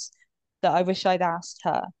things that I wish I'd asked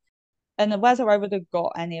her. And whether I would have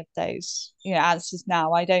got any of those, answers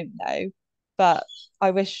now, I don't know. But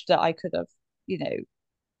I wish that I could have,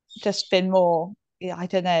 just been more, I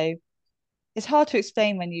don't know. It's hard to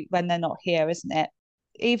explain when they're not here, isn't it?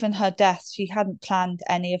 Even her death, she hadn't planned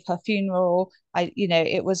any of her funeral.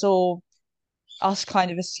 It was all us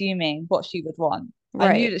kind of assuming what she would want.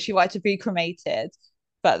 Right. I knew that she wanted to be cremated,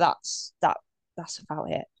 but that's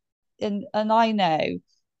about it. And I know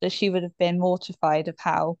that she would have been mortified of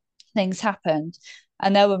how things happened,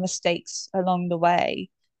 and there were mistakes along the way,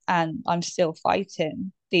 and I'm still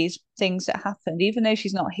fighting these things that happened. Even though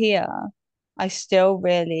she's not here, I still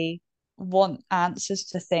really want answers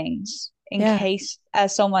to things in case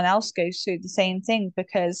someone else goes through the same thing,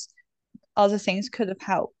 because other things could have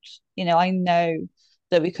helped. I know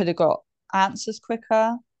that we could have got answers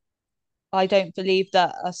quicker. I don't believe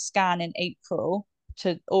that a scan in April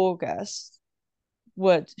to August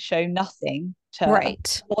would show nothing to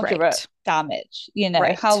moderate damage.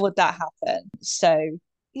 How would that happen? So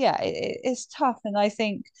yeah, it's tough. And I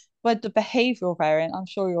think with the behavioral variant, I'm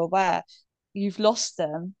sure you're aware, you've lost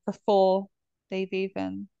them before they've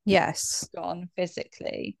even gone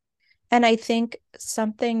physically. And I think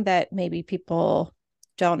something that maybe people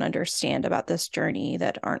don't understand about this journey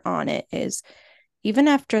that aren't on it is, even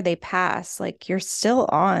after they pass, like, you're still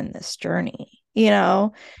on this journey.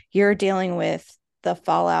 You're dealing with the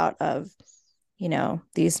fallout of,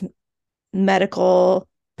 these medical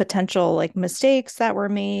potential like mistakes that were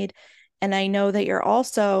made. And I know that you're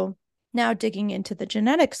also now digging into the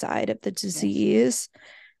genetic side of the disease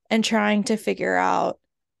and trying to figure out,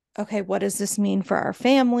 okay, what does this mean for our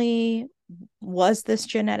family? Was this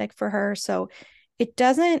genetic for her? So it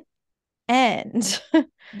doesn't end.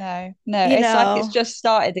 No, it's like it's just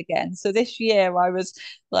started again. So this year I was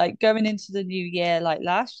like going into the new year, like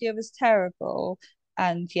last year was terrible,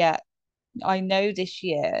 and yet I know this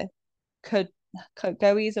year could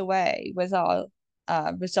go either way with our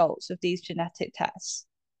results of these genetic tests.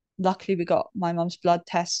 Luckily, we got my mum's blood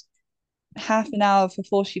test half an hour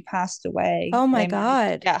before she passed away. Oh my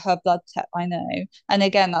God. Get her blood test. I know. And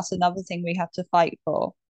again, that's another thing we have to fight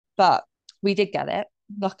for. But we did get it,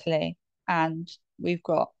 luckily. And we've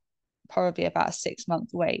got probably about a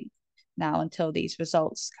 6-month wait now until these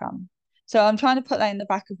results come. So I'm trying to put that in the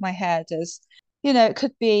back of my head as, it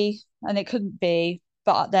could be and it couldn't be,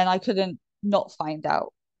 but then I couldn't not find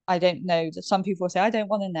out. I don't know. That some people say, I don't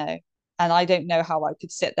want to know. And I don't know how I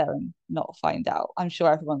could sit there and not find out. I'm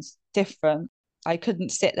sure everyone's different. I couldn't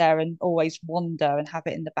sit there and always wonder and have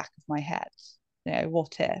it in the back of my head.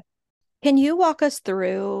 What if? Can you walk us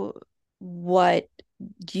through what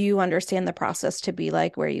you understand the process to be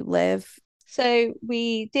like where you live? So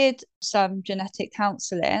we did some genetic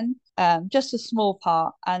counselling, just a small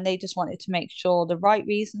part, and they just wanted to make sure the right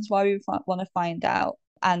reasons why we want to find out,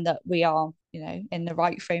 and that we are, in the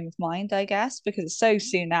right frame of mind, I guess, because it's so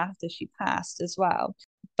soon after she passed as well.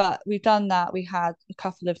 But we've done that. We had a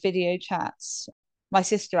couple of video chats. My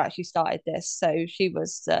sister actually started this, so she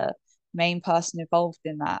was the main person involved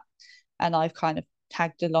in that, and I've kind of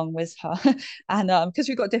tagged along with her. And because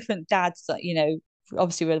we've got different dads that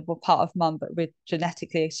obviously we're part of mum, but we're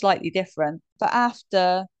genetically slightly different. But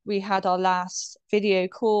after we had our last video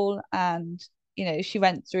call, and she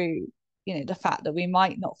went through the fact that we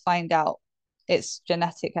might not find out it's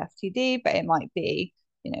genetic FTD, but it might be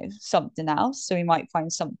something else. So we might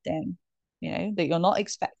find something that you're not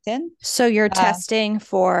expecting. So you're testing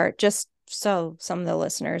for, just so some of the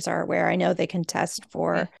listeners are aware, I know they can test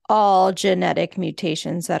for all genetic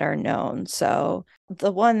mutations that are known. So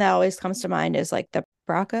the one that always comes to mind is like the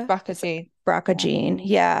BRCA gene. gene.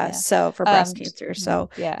 Yeah. So for breast cancer. So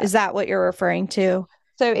is that what you're referring to?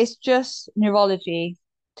 So it's just neurology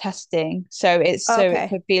testing. So it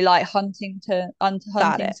could be like Huntington's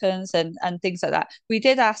and things like that. We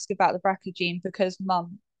did ask about the BRCA gene because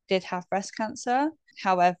mum did have breast cancer.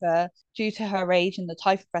 However, due to her age and the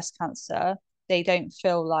type of breast cancer, they don't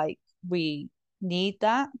feel like we need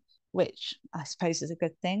that, which I suppose is a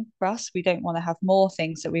good thing for us. We don't want to have more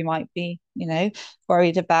things that we might be,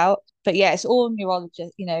 worried about. But yeah, it's all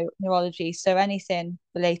neurology. So anything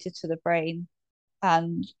related to the brain.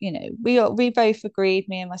 And, we both agreed,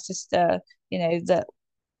 me and my sister, that,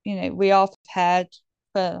 we are prepared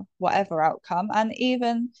for whatever outcome. And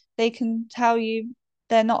even they can tell you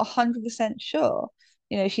they're not 100% sure.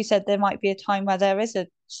 She said there might be a time where there is a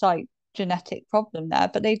slight genetic problem there,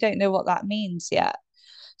 but they don't know what that means yet.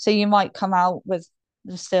 So you might come out with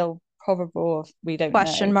the still probable of we don't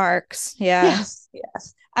question know. Marks. Yeah.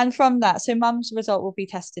 Yes. And from that, so mum's result will be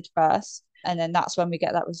tested first, and then that's when we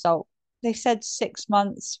get that result. They said 6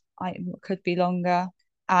 months, could be longer.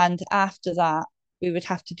 And after that, we would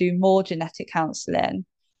have to do more genetic counselling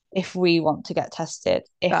if we want to get tested,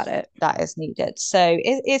 if that is needed. So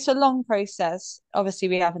it's a long process. Obviously,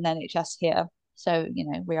 we have an NHS here, so,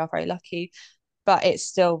 we are very lucky, but it's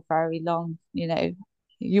still very long.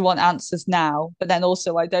 You want answers now, but then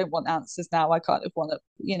also I don't want answers now. I kind of want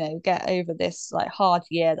to, get over this like hard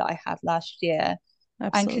year that I had last year.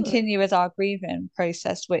 Absolutely. And continue with our grieving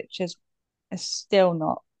process, which is still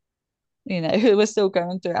not, we're still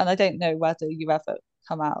going through it. And I don't know whether you ever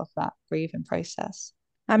come out of that grieving process.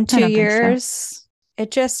 I'm 2 years. So.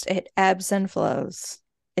 It ebbs and flows.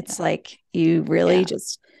 It's like you really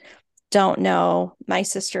just don't know. My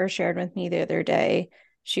sister shared with me the other day,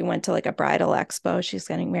 she went to like a bridal expo. She's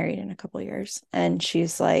getting married in a couple of years. And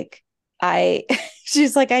she's like, I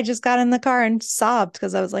just got in the car and sobbed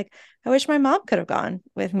because I was like, I wish my mom could have gone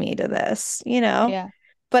with me to this, Yeah.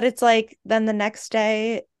 But it's like, then the next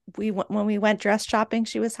day when we went dress shopping,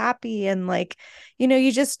 she was happy. And like,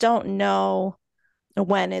 you just don't know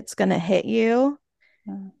when it's going to hit you.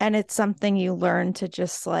 And it's something you learn to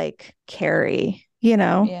just like carry,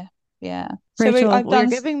 Yeah. Rachel, you're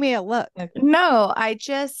giving me a look. No,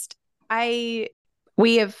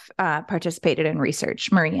 we have participated in research,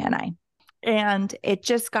 Maria and I. And it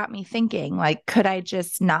just got me thinking, like, could I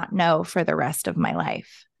just not know for the rest of my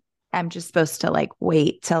life? I'm just supposed to like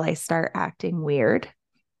wait till I start acting weird,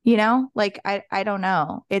 like, I don't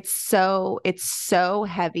know. It's so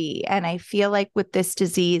heavy. And I feel like with this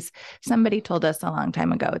disease, somebody told us a long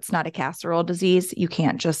time ago, it's not a casserole disease. You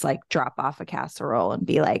can't just like drop off a casserole and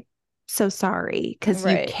be like, so sorry, because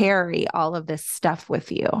you carry all of this stuff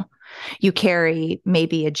with you. You carry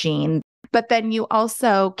maybe a gene, but then you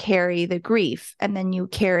also carry the grief, and then you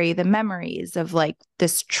carry the memories of like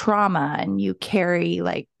this trauma, and you carry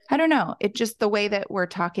like, I don't know, it just the way that we're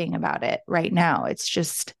talking about it right now, it's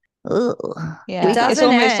just, ugh. Yeah, it's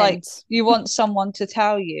almost like you want someone to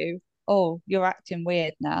tell you, oh, you're acting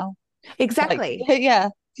weird now. Exactly. Like, yeah.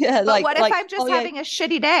 But what if I'm just having a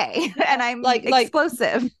shitty day and I'm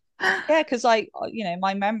explosive? Yeah, because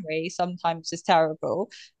my memory sometimes is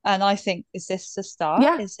terrible, and I think, is this the start?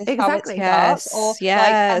 Yeah, is this exactly. How it starts? Or like,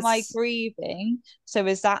 am I grieving? So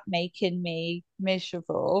is that making me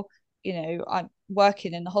miserable? I'm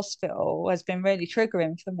working in the hospital has been really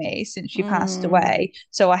triggering for me since she passed away.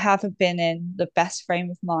 So I haven't been in the best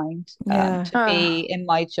frame of mind to be in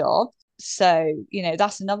my job. So,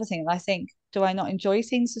 that's another thing. I think, do I not enjoy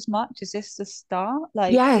things as much? Is this the start?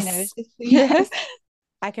 Like, yes. Yes.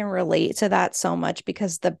 I can relate to that so much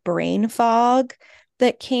because the brain fog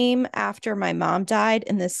that came after my mom died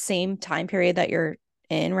in the same time period that you're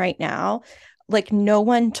in right now, like no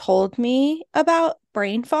one told me about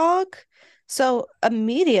brain fog. So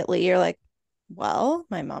immediately you're like, well,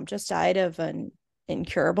 my mom just died of an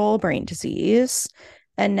incurable brain disease,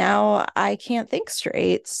 and now I can't think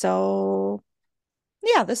straight. So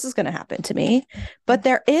yeah, this is going to happen to me. But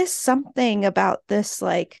there is something about this,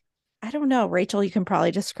 like, I don't know, Rachel, you can probably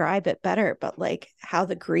describe it better, but like how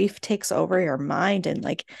the grief takes over your mind, and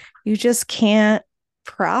like you just can't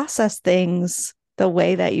process things the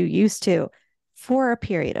way that you used to. for a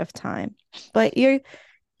period of time, but you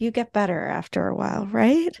get better after a while,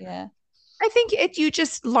 right? Yeah. I think you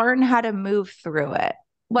just learn how to move through it.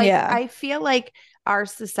 Like, Yeah. I feel like our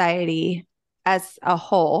society as a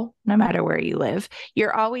whole, no matter where you live,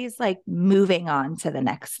 you're always like moving on to the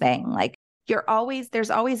next thing. Like there's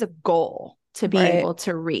always a goal to be Right. able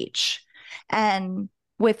to reach. And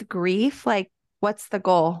with grief, like, what's the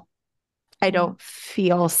goal? I don't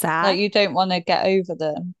feel sad. Like, you don't want to get over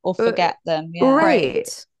them or forget them. Yeah.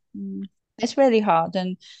 Right. It's really hard.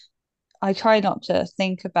 And I try not to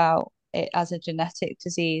think about it as a genetic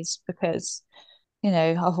disease because,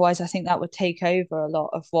 otherwise I think that would take over a lot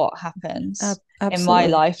of what happens in my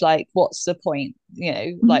life. Like, what's the point?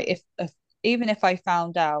 Like if even if I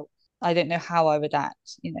found out, I don't know how I would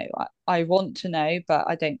act. I want to know, but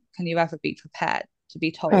I don't. Can you ever be prepared to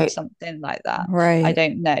be told something like that? Right. I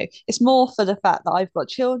don't know. It's more for the fact that I've got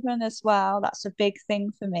children as well. That's a big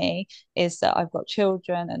thing for me, is that I've got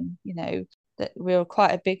children, and that we were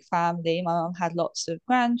quite a big family. My mum had lots of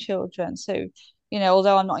grandchildren. So,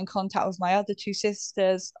 although I'm not in contact with my other two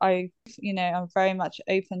sisters, I'm very much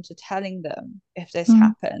open to telling them if this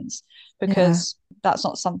happens, because that's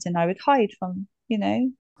not something I would hide from.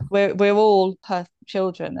 We're all her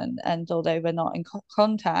children, and although we're not in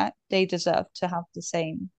contact, they deserve to have the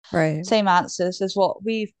same answers as what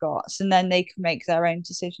we've got, and then they can make their own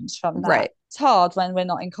decisions from that. Right. It's hard when we're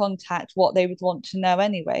not in contact what they would want to know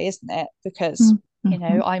anyway, isn't it? Because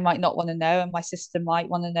I might not want to know, and my sister might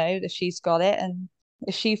want to know that she's got it, and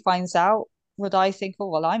if she finds out, would I think, oh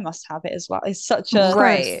well, I must have it as well? It's such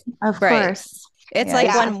a of course. It's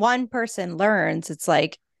like when one person learns, it's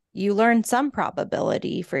like you learn some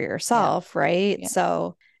probability for yourself, right? Yeah.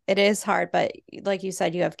 So it is hard, but like you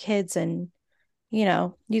said, you have kids, and you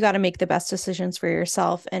got to make the best decisions for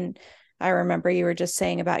yourself. And I remember you were just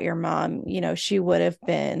saying about your mom, she would have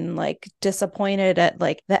been like disappointed at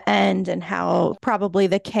like the end, and how probably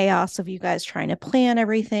the chaos of you guys trying to plan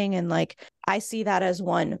everything. And like, I see that as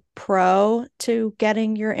one pro to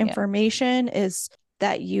getting your information is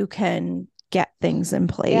that you can get things in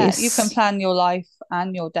place. Yeah, you can plan your life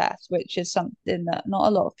and your death, which is something that not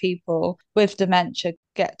a lot of people with dementia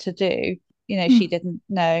get to do. She didn't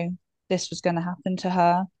know this was going to happen to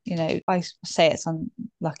her. I say it's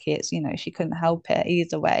unlucky. It's, she couldn't help it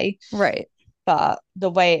either way. Right. But the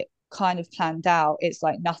way it kind of planned out, it's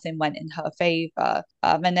like nothing went in her favor.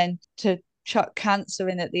 And then to chuck cancer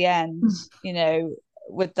in at the end,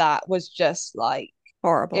 with that was just like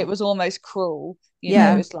horrible. It was almost cruel.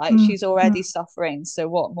 It's like she's already suffering. So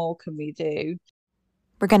what more can we do?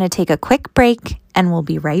 We're going to take a quick break, and we'll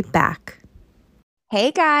be right back.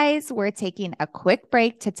 Hey guys, we're taking a quick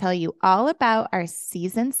break to tell you all about our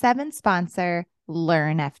season 7 sponsor,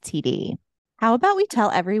 Learn FTD. How about we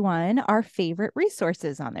tell everyone our favorite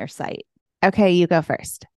resources on their site? Okay, you go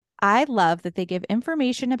first. I love that they give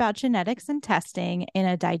information about genetics and testing in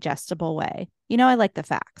a digestible way. I like the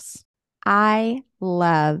facts. I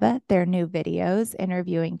love their new videos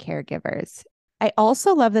interviewing caregivers. I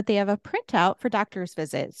also love that they have a printout for doctor's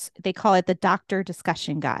visits. They call it the Doctor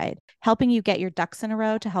Discussion Guide, helping you get your ducks in a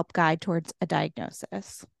row to help guide towards a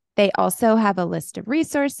diagnosis. They also have a list of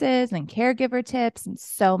resources and caregiver tips and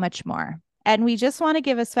so much more. And we just want to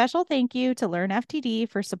give a special thank you to Learn FTD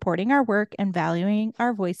for supporting our work and valuing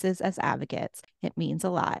our voices as advocates. It means a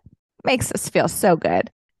lot. Makes us feel so good.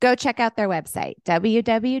 Go check out their website,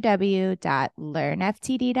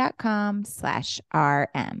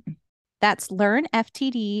 www.learnftd.com/rm. That's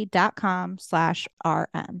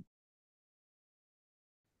learnftd.com/rm.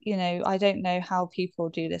 I don't know how people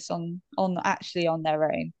do this on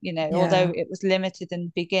their own, although it was limited in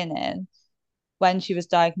the beginning when she was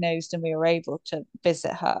diagnosed and we were able to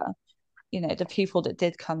visit her, the people that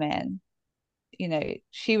did come in,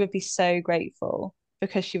 she would be so grateful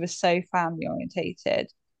because she was so family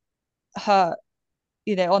orientated. Her,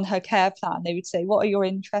 on her care plan, they would say, what are your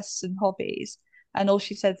interests and hobbies? And all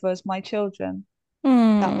she said was, my children.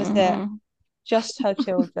 That was it. Just her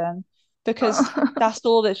children. Because that's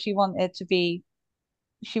all that she wanted to be.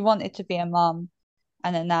 She wanted to be a mum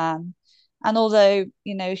and a nan. And although,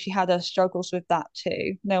 she had her struggles with that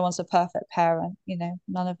too. No one's a perfect parent.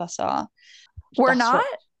 None of us are. We're not?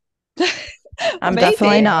 I'm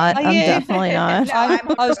definitely not. I'm definitely not. No,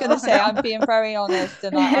 I was going to say, I'm being very honest,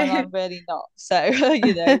 and I'm really not. So,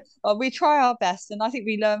 we try our best, and I think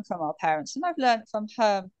we learn from our parents. And I've learned from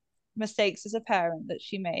her mistakes as a parent that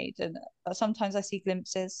she made. And sometimes I see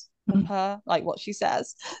glimpses of her, like what she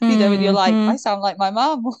says, and you're like, I sound like my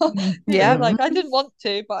mum. Like, I didn't want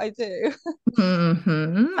to, but I do.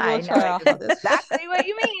 I know exactly what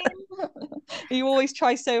you mean. You always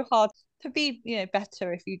try so hard to be,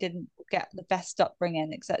 better if you didn't get the best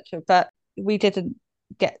upbringing, etc. But we didn't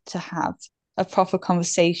get to have a proper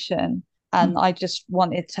conversation. And I just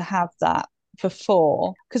wanted to have that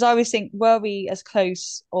before, because I always think, were we as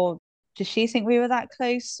close, or did she think we were that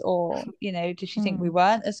close, or did she think we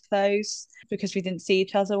weren't as close because we didn't see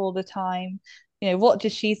each other all the time? What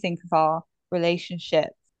did she think of our relationship?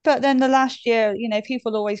 But then the last year,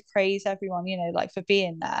 people always praise everyone, like for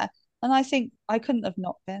being there, and I think I couldn't have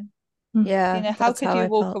not been. Yeah, How could you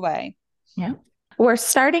walk away? Yeah. We're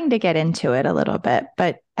starting to get into it a little bit,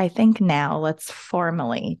 but I think now let's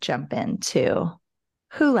formally jump into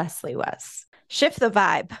who Lesley was. Shift the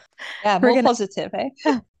vibe. Yeah, more positive,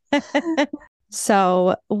 eh?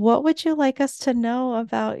 So, what would you like us to know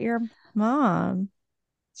about your mom?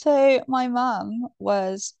 So, my mum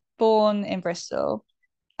was born in Bristol,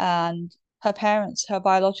 and her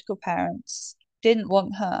biological parents, didn't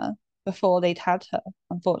want her before they'd had her,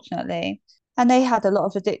 unfortunately. And they had a lot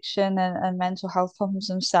of addiction and mental health problems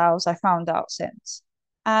themselves, I found out since.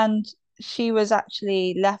 And she was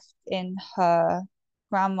actually left in her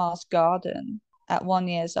grandma's garden at 1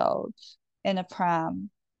 years old in a pram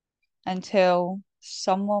until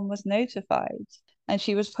someone was notified. And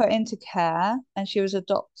she was put into care, and she was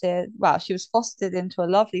adopted. Well, she was fostered into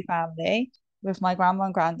a lovely family with my grandma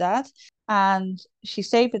and granddad. And she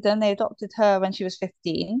stayed with them. They adopted her when she was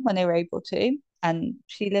 15, when they were able to. And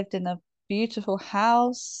she lived in a beautiful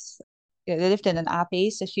house. They lived in an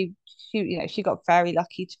abbey. So she got very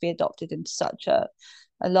lucky to be adopted into such a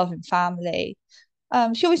loving family.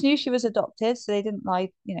 She always knew she was adopted, so they didn't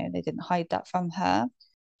they didn't hide that from her.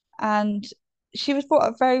 And she was brought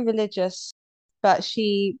up very religious, but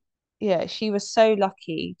she was so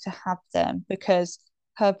lucky to have them, because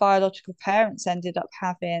her biological parents ended up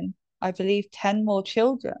having, I believe, 10 more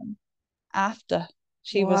children after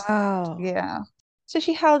she was. Wow. Yeah. So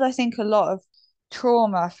she held, I think, a lot of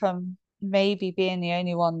trauma from maybe being the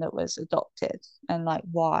only one that was adopted, and like,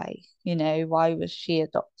 why was she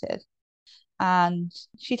adopted? And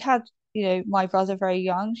she'd had, my brother very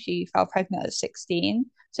young. She fell pregnant at 16.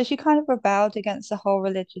 So she kind of rebelled against the whole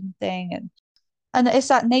religion thing. And it's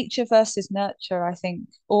that nature versus nurture, I think,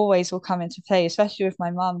 always will come into play, especially with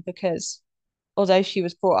my mum, because although she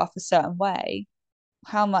was brought up a certain way,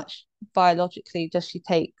 how much biologically does she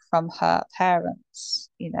take from her parents,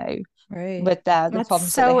 Right. with the That's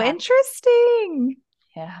problems that they so had? interesting.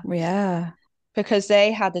 Yeah. Yeah. Because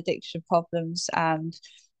they had addiction problems, and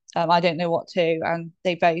I don't know what to, and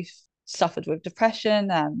they both suffered with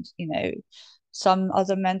depression and, some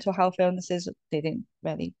other mental health illnesses. They didn't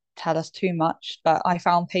really tell us too much, but I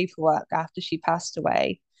found paperwork after she passed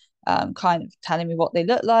away, kind of telling me what they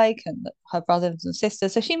looked like and her brothers and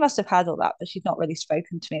sisters. So she must have had all that, but she's not really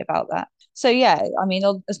spoken to me about that. So yeah, I mean,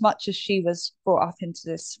 as much as she was brought up into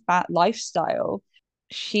this fat lifestyle,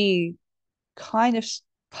 she kind of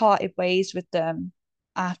parted ways with them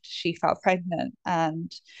after she fell pregnant. And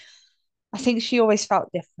I think she always felt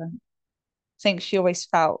different. I think she always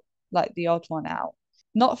felt like the odd one out.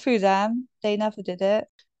 Not through them, they never did it,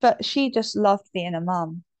 but she just loved being a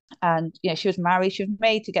mum. And, she was married. She was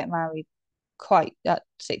made to get married quite at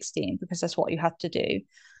 16, because that's what you had to do.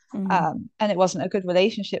 And it wasn't a good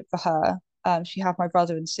relationship for her. She had my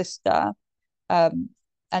brother and sister, um,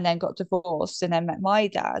 and then got divorced, and then met my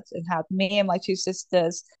dad and had me and my two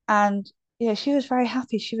sisters. And she was very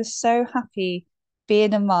happy. She was so happy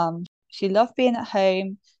being a mum. She loved being at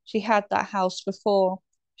home. She had that house before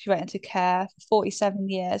she went into care for 47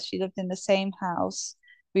 years. She lived in the same house.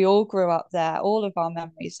 We all grew up there. All of our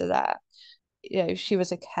memories are there. She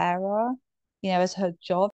was a carer, as her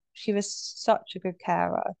job. She was such a good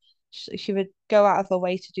carer. She would go out of her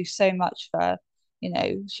way to do so much for,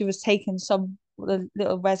 she was taking some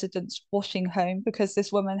little residents washing home, because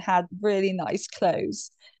this woman had really nice clothes,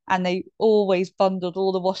 and they always bundled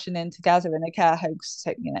all the washing in together in a care home,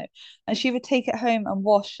 and she would take it home and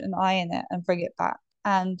wash and iron it and bring it back.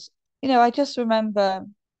 And I just remember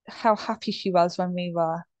how happy she was when we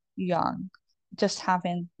were young, just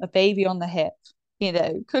having a baby on the hip,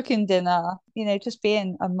 cooking dinner, just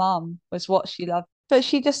being a mum was what she loved. But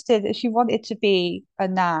she just did it. She wanted to be a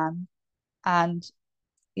nan. And,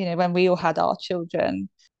 when we all had our children,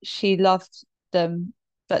 she loved them.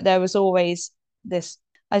 But there was always this,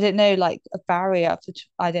 I don't know, like a barrier for,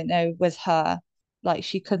 I don't know, with her. Like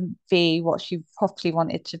she couldn't be what she properly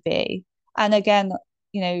wanted to be. And again,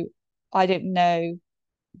 I don't know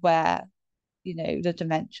where, the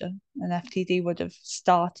dementia and FTD would have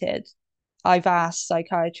started. I've asked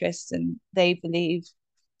psychiatrists, and they believe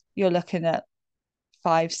you're looking at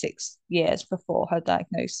 5, 6 years before her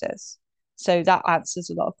diagnosis. So that answers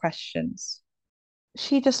a lot of questions.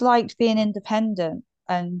 She just liked being independent.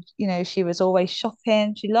 And, she was always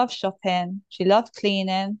shopping. She loved shopping. She loved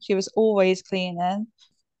cleaning. She was always cleaning.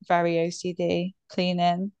 Very OCD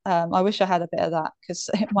cleaning. I wish I had a bit of that because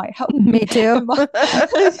it might help me. Me too.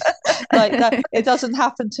 Like that, it doesn't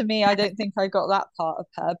happen to me. I don't think I got that part of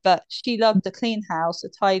her, but she loved a clean house, a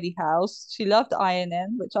tidy house. She loved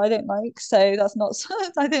ironing, which I don't like. So that's not,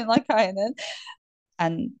 I don't like ironing.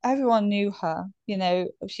 And everyone knew her.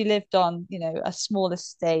 She lived on, a small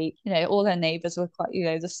estate. All her neighbors were quite,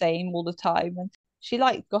 the same all the time. And she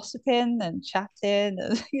liked gossiping and chatting,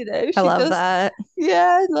 and I love that.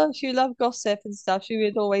 Yeah, she loved gossip and stuff. She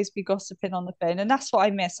would always be gossiping on the phone, and that's what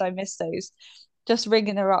I miss. I miss those, just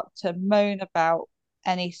ringing her up to moan about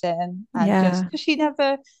anything, and just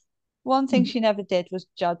because one thing she never did was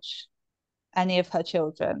judge any of her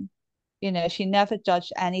children. She never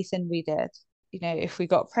judged anything we did. If we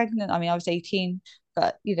got pregnant, I mean, I was 18,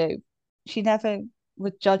 but she never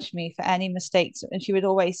would judge me for any mistakes, and she would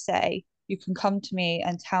always say, you can come to me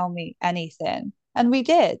and tell me anything. And we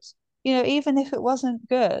did, even if it wasn't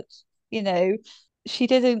good, she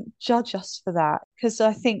didn't judge us for that, because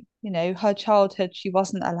I think, her childhood, she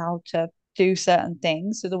wasn't allowed to do certain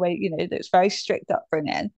things. So the way, it's very strict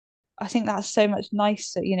upbringing. I think that's so much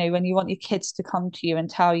nicer, when you want your kids to come to you and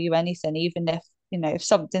tell you anything, even if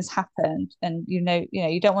something's happened, and you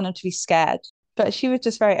don't want them to be scared. But she was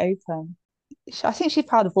just very open. I think she's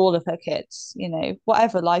proud of all of her kids.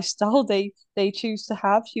 Whatever lifestyle they choose to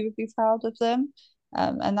have, she would be proud of them.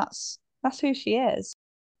 And that's who she is.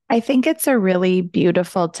 I think it's a really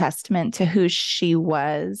beautiful testament to who she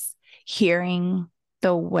was, hearing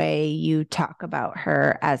the way you talk about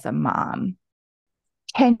her as a mom.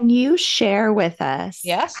 Can you share with us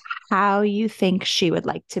how you think she would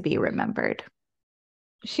like to be remembered?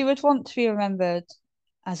 She would want to be remembered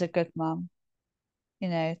as a good mom.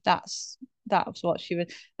 That was what she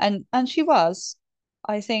would, and she was.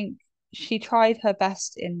 I think she tried her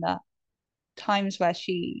best in the times where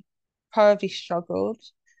she probably struggled.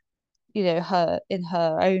 Her in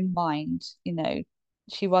her own mind,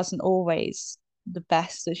 she wasn't always the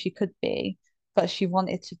best that she could be, but she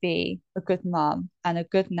wanted to be a good mom and a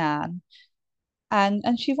good nan.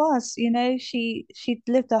 And she was, she'd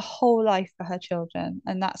lived a whole life for her children,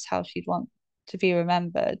 and that's how she'd want to be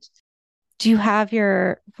remembered. Do you have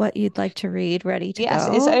what you'd like to read ready to go? Yes,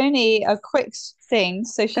 it's only a quick thing.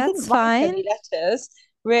 So she didn't write any letters,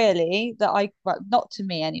 really, well, not to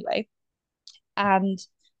me anyway. And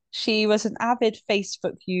she was an avid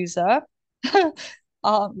Facebook user,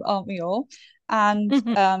 aren't we all? And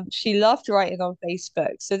she loved writing on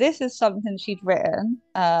Facebook. So this is something she'd written.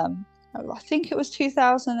 I think it was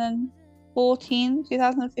 2014,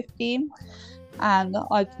 2015. And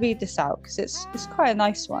I'd read this out because it's quite a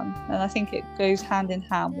nice one, and I think it goes hand in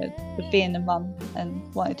hand with being a mum and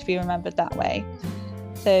wanting to be remembered that way.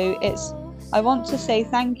 So I want to say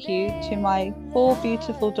thank you to my 4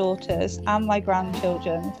 beautiful daughters and my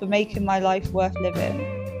grandchildren for making my life worth living.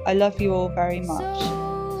 I love you all very much.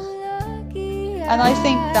 And I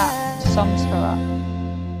think that sums her up.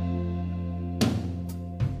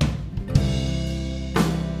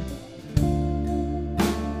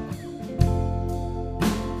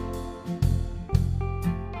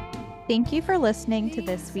 Thank you for listening to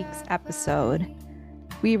this week's episode.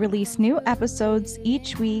 We release new episodes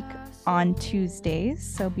each week on Tuesdays,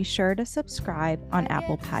 so be sure to subscribe on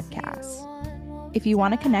Apple Podcasts. If you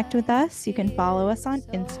want to connect with us, you can follow us on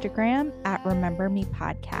Instagram at Remember Me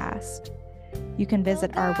Podcast. You can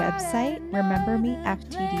visit our website,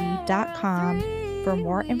 remembermeftd.com, for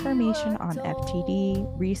more information on FTD,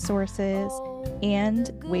 resources,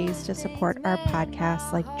 and ways to support our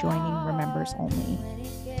podcast, like joining Remembers Only.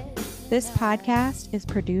 This podcast is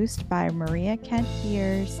produced by Maria Kent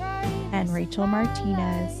Beers and Rachel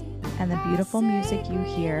Martinez, and the beautiful music you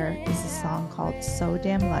hear is a song called So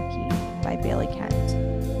Damn Lucky by Bailey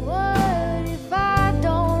Kent.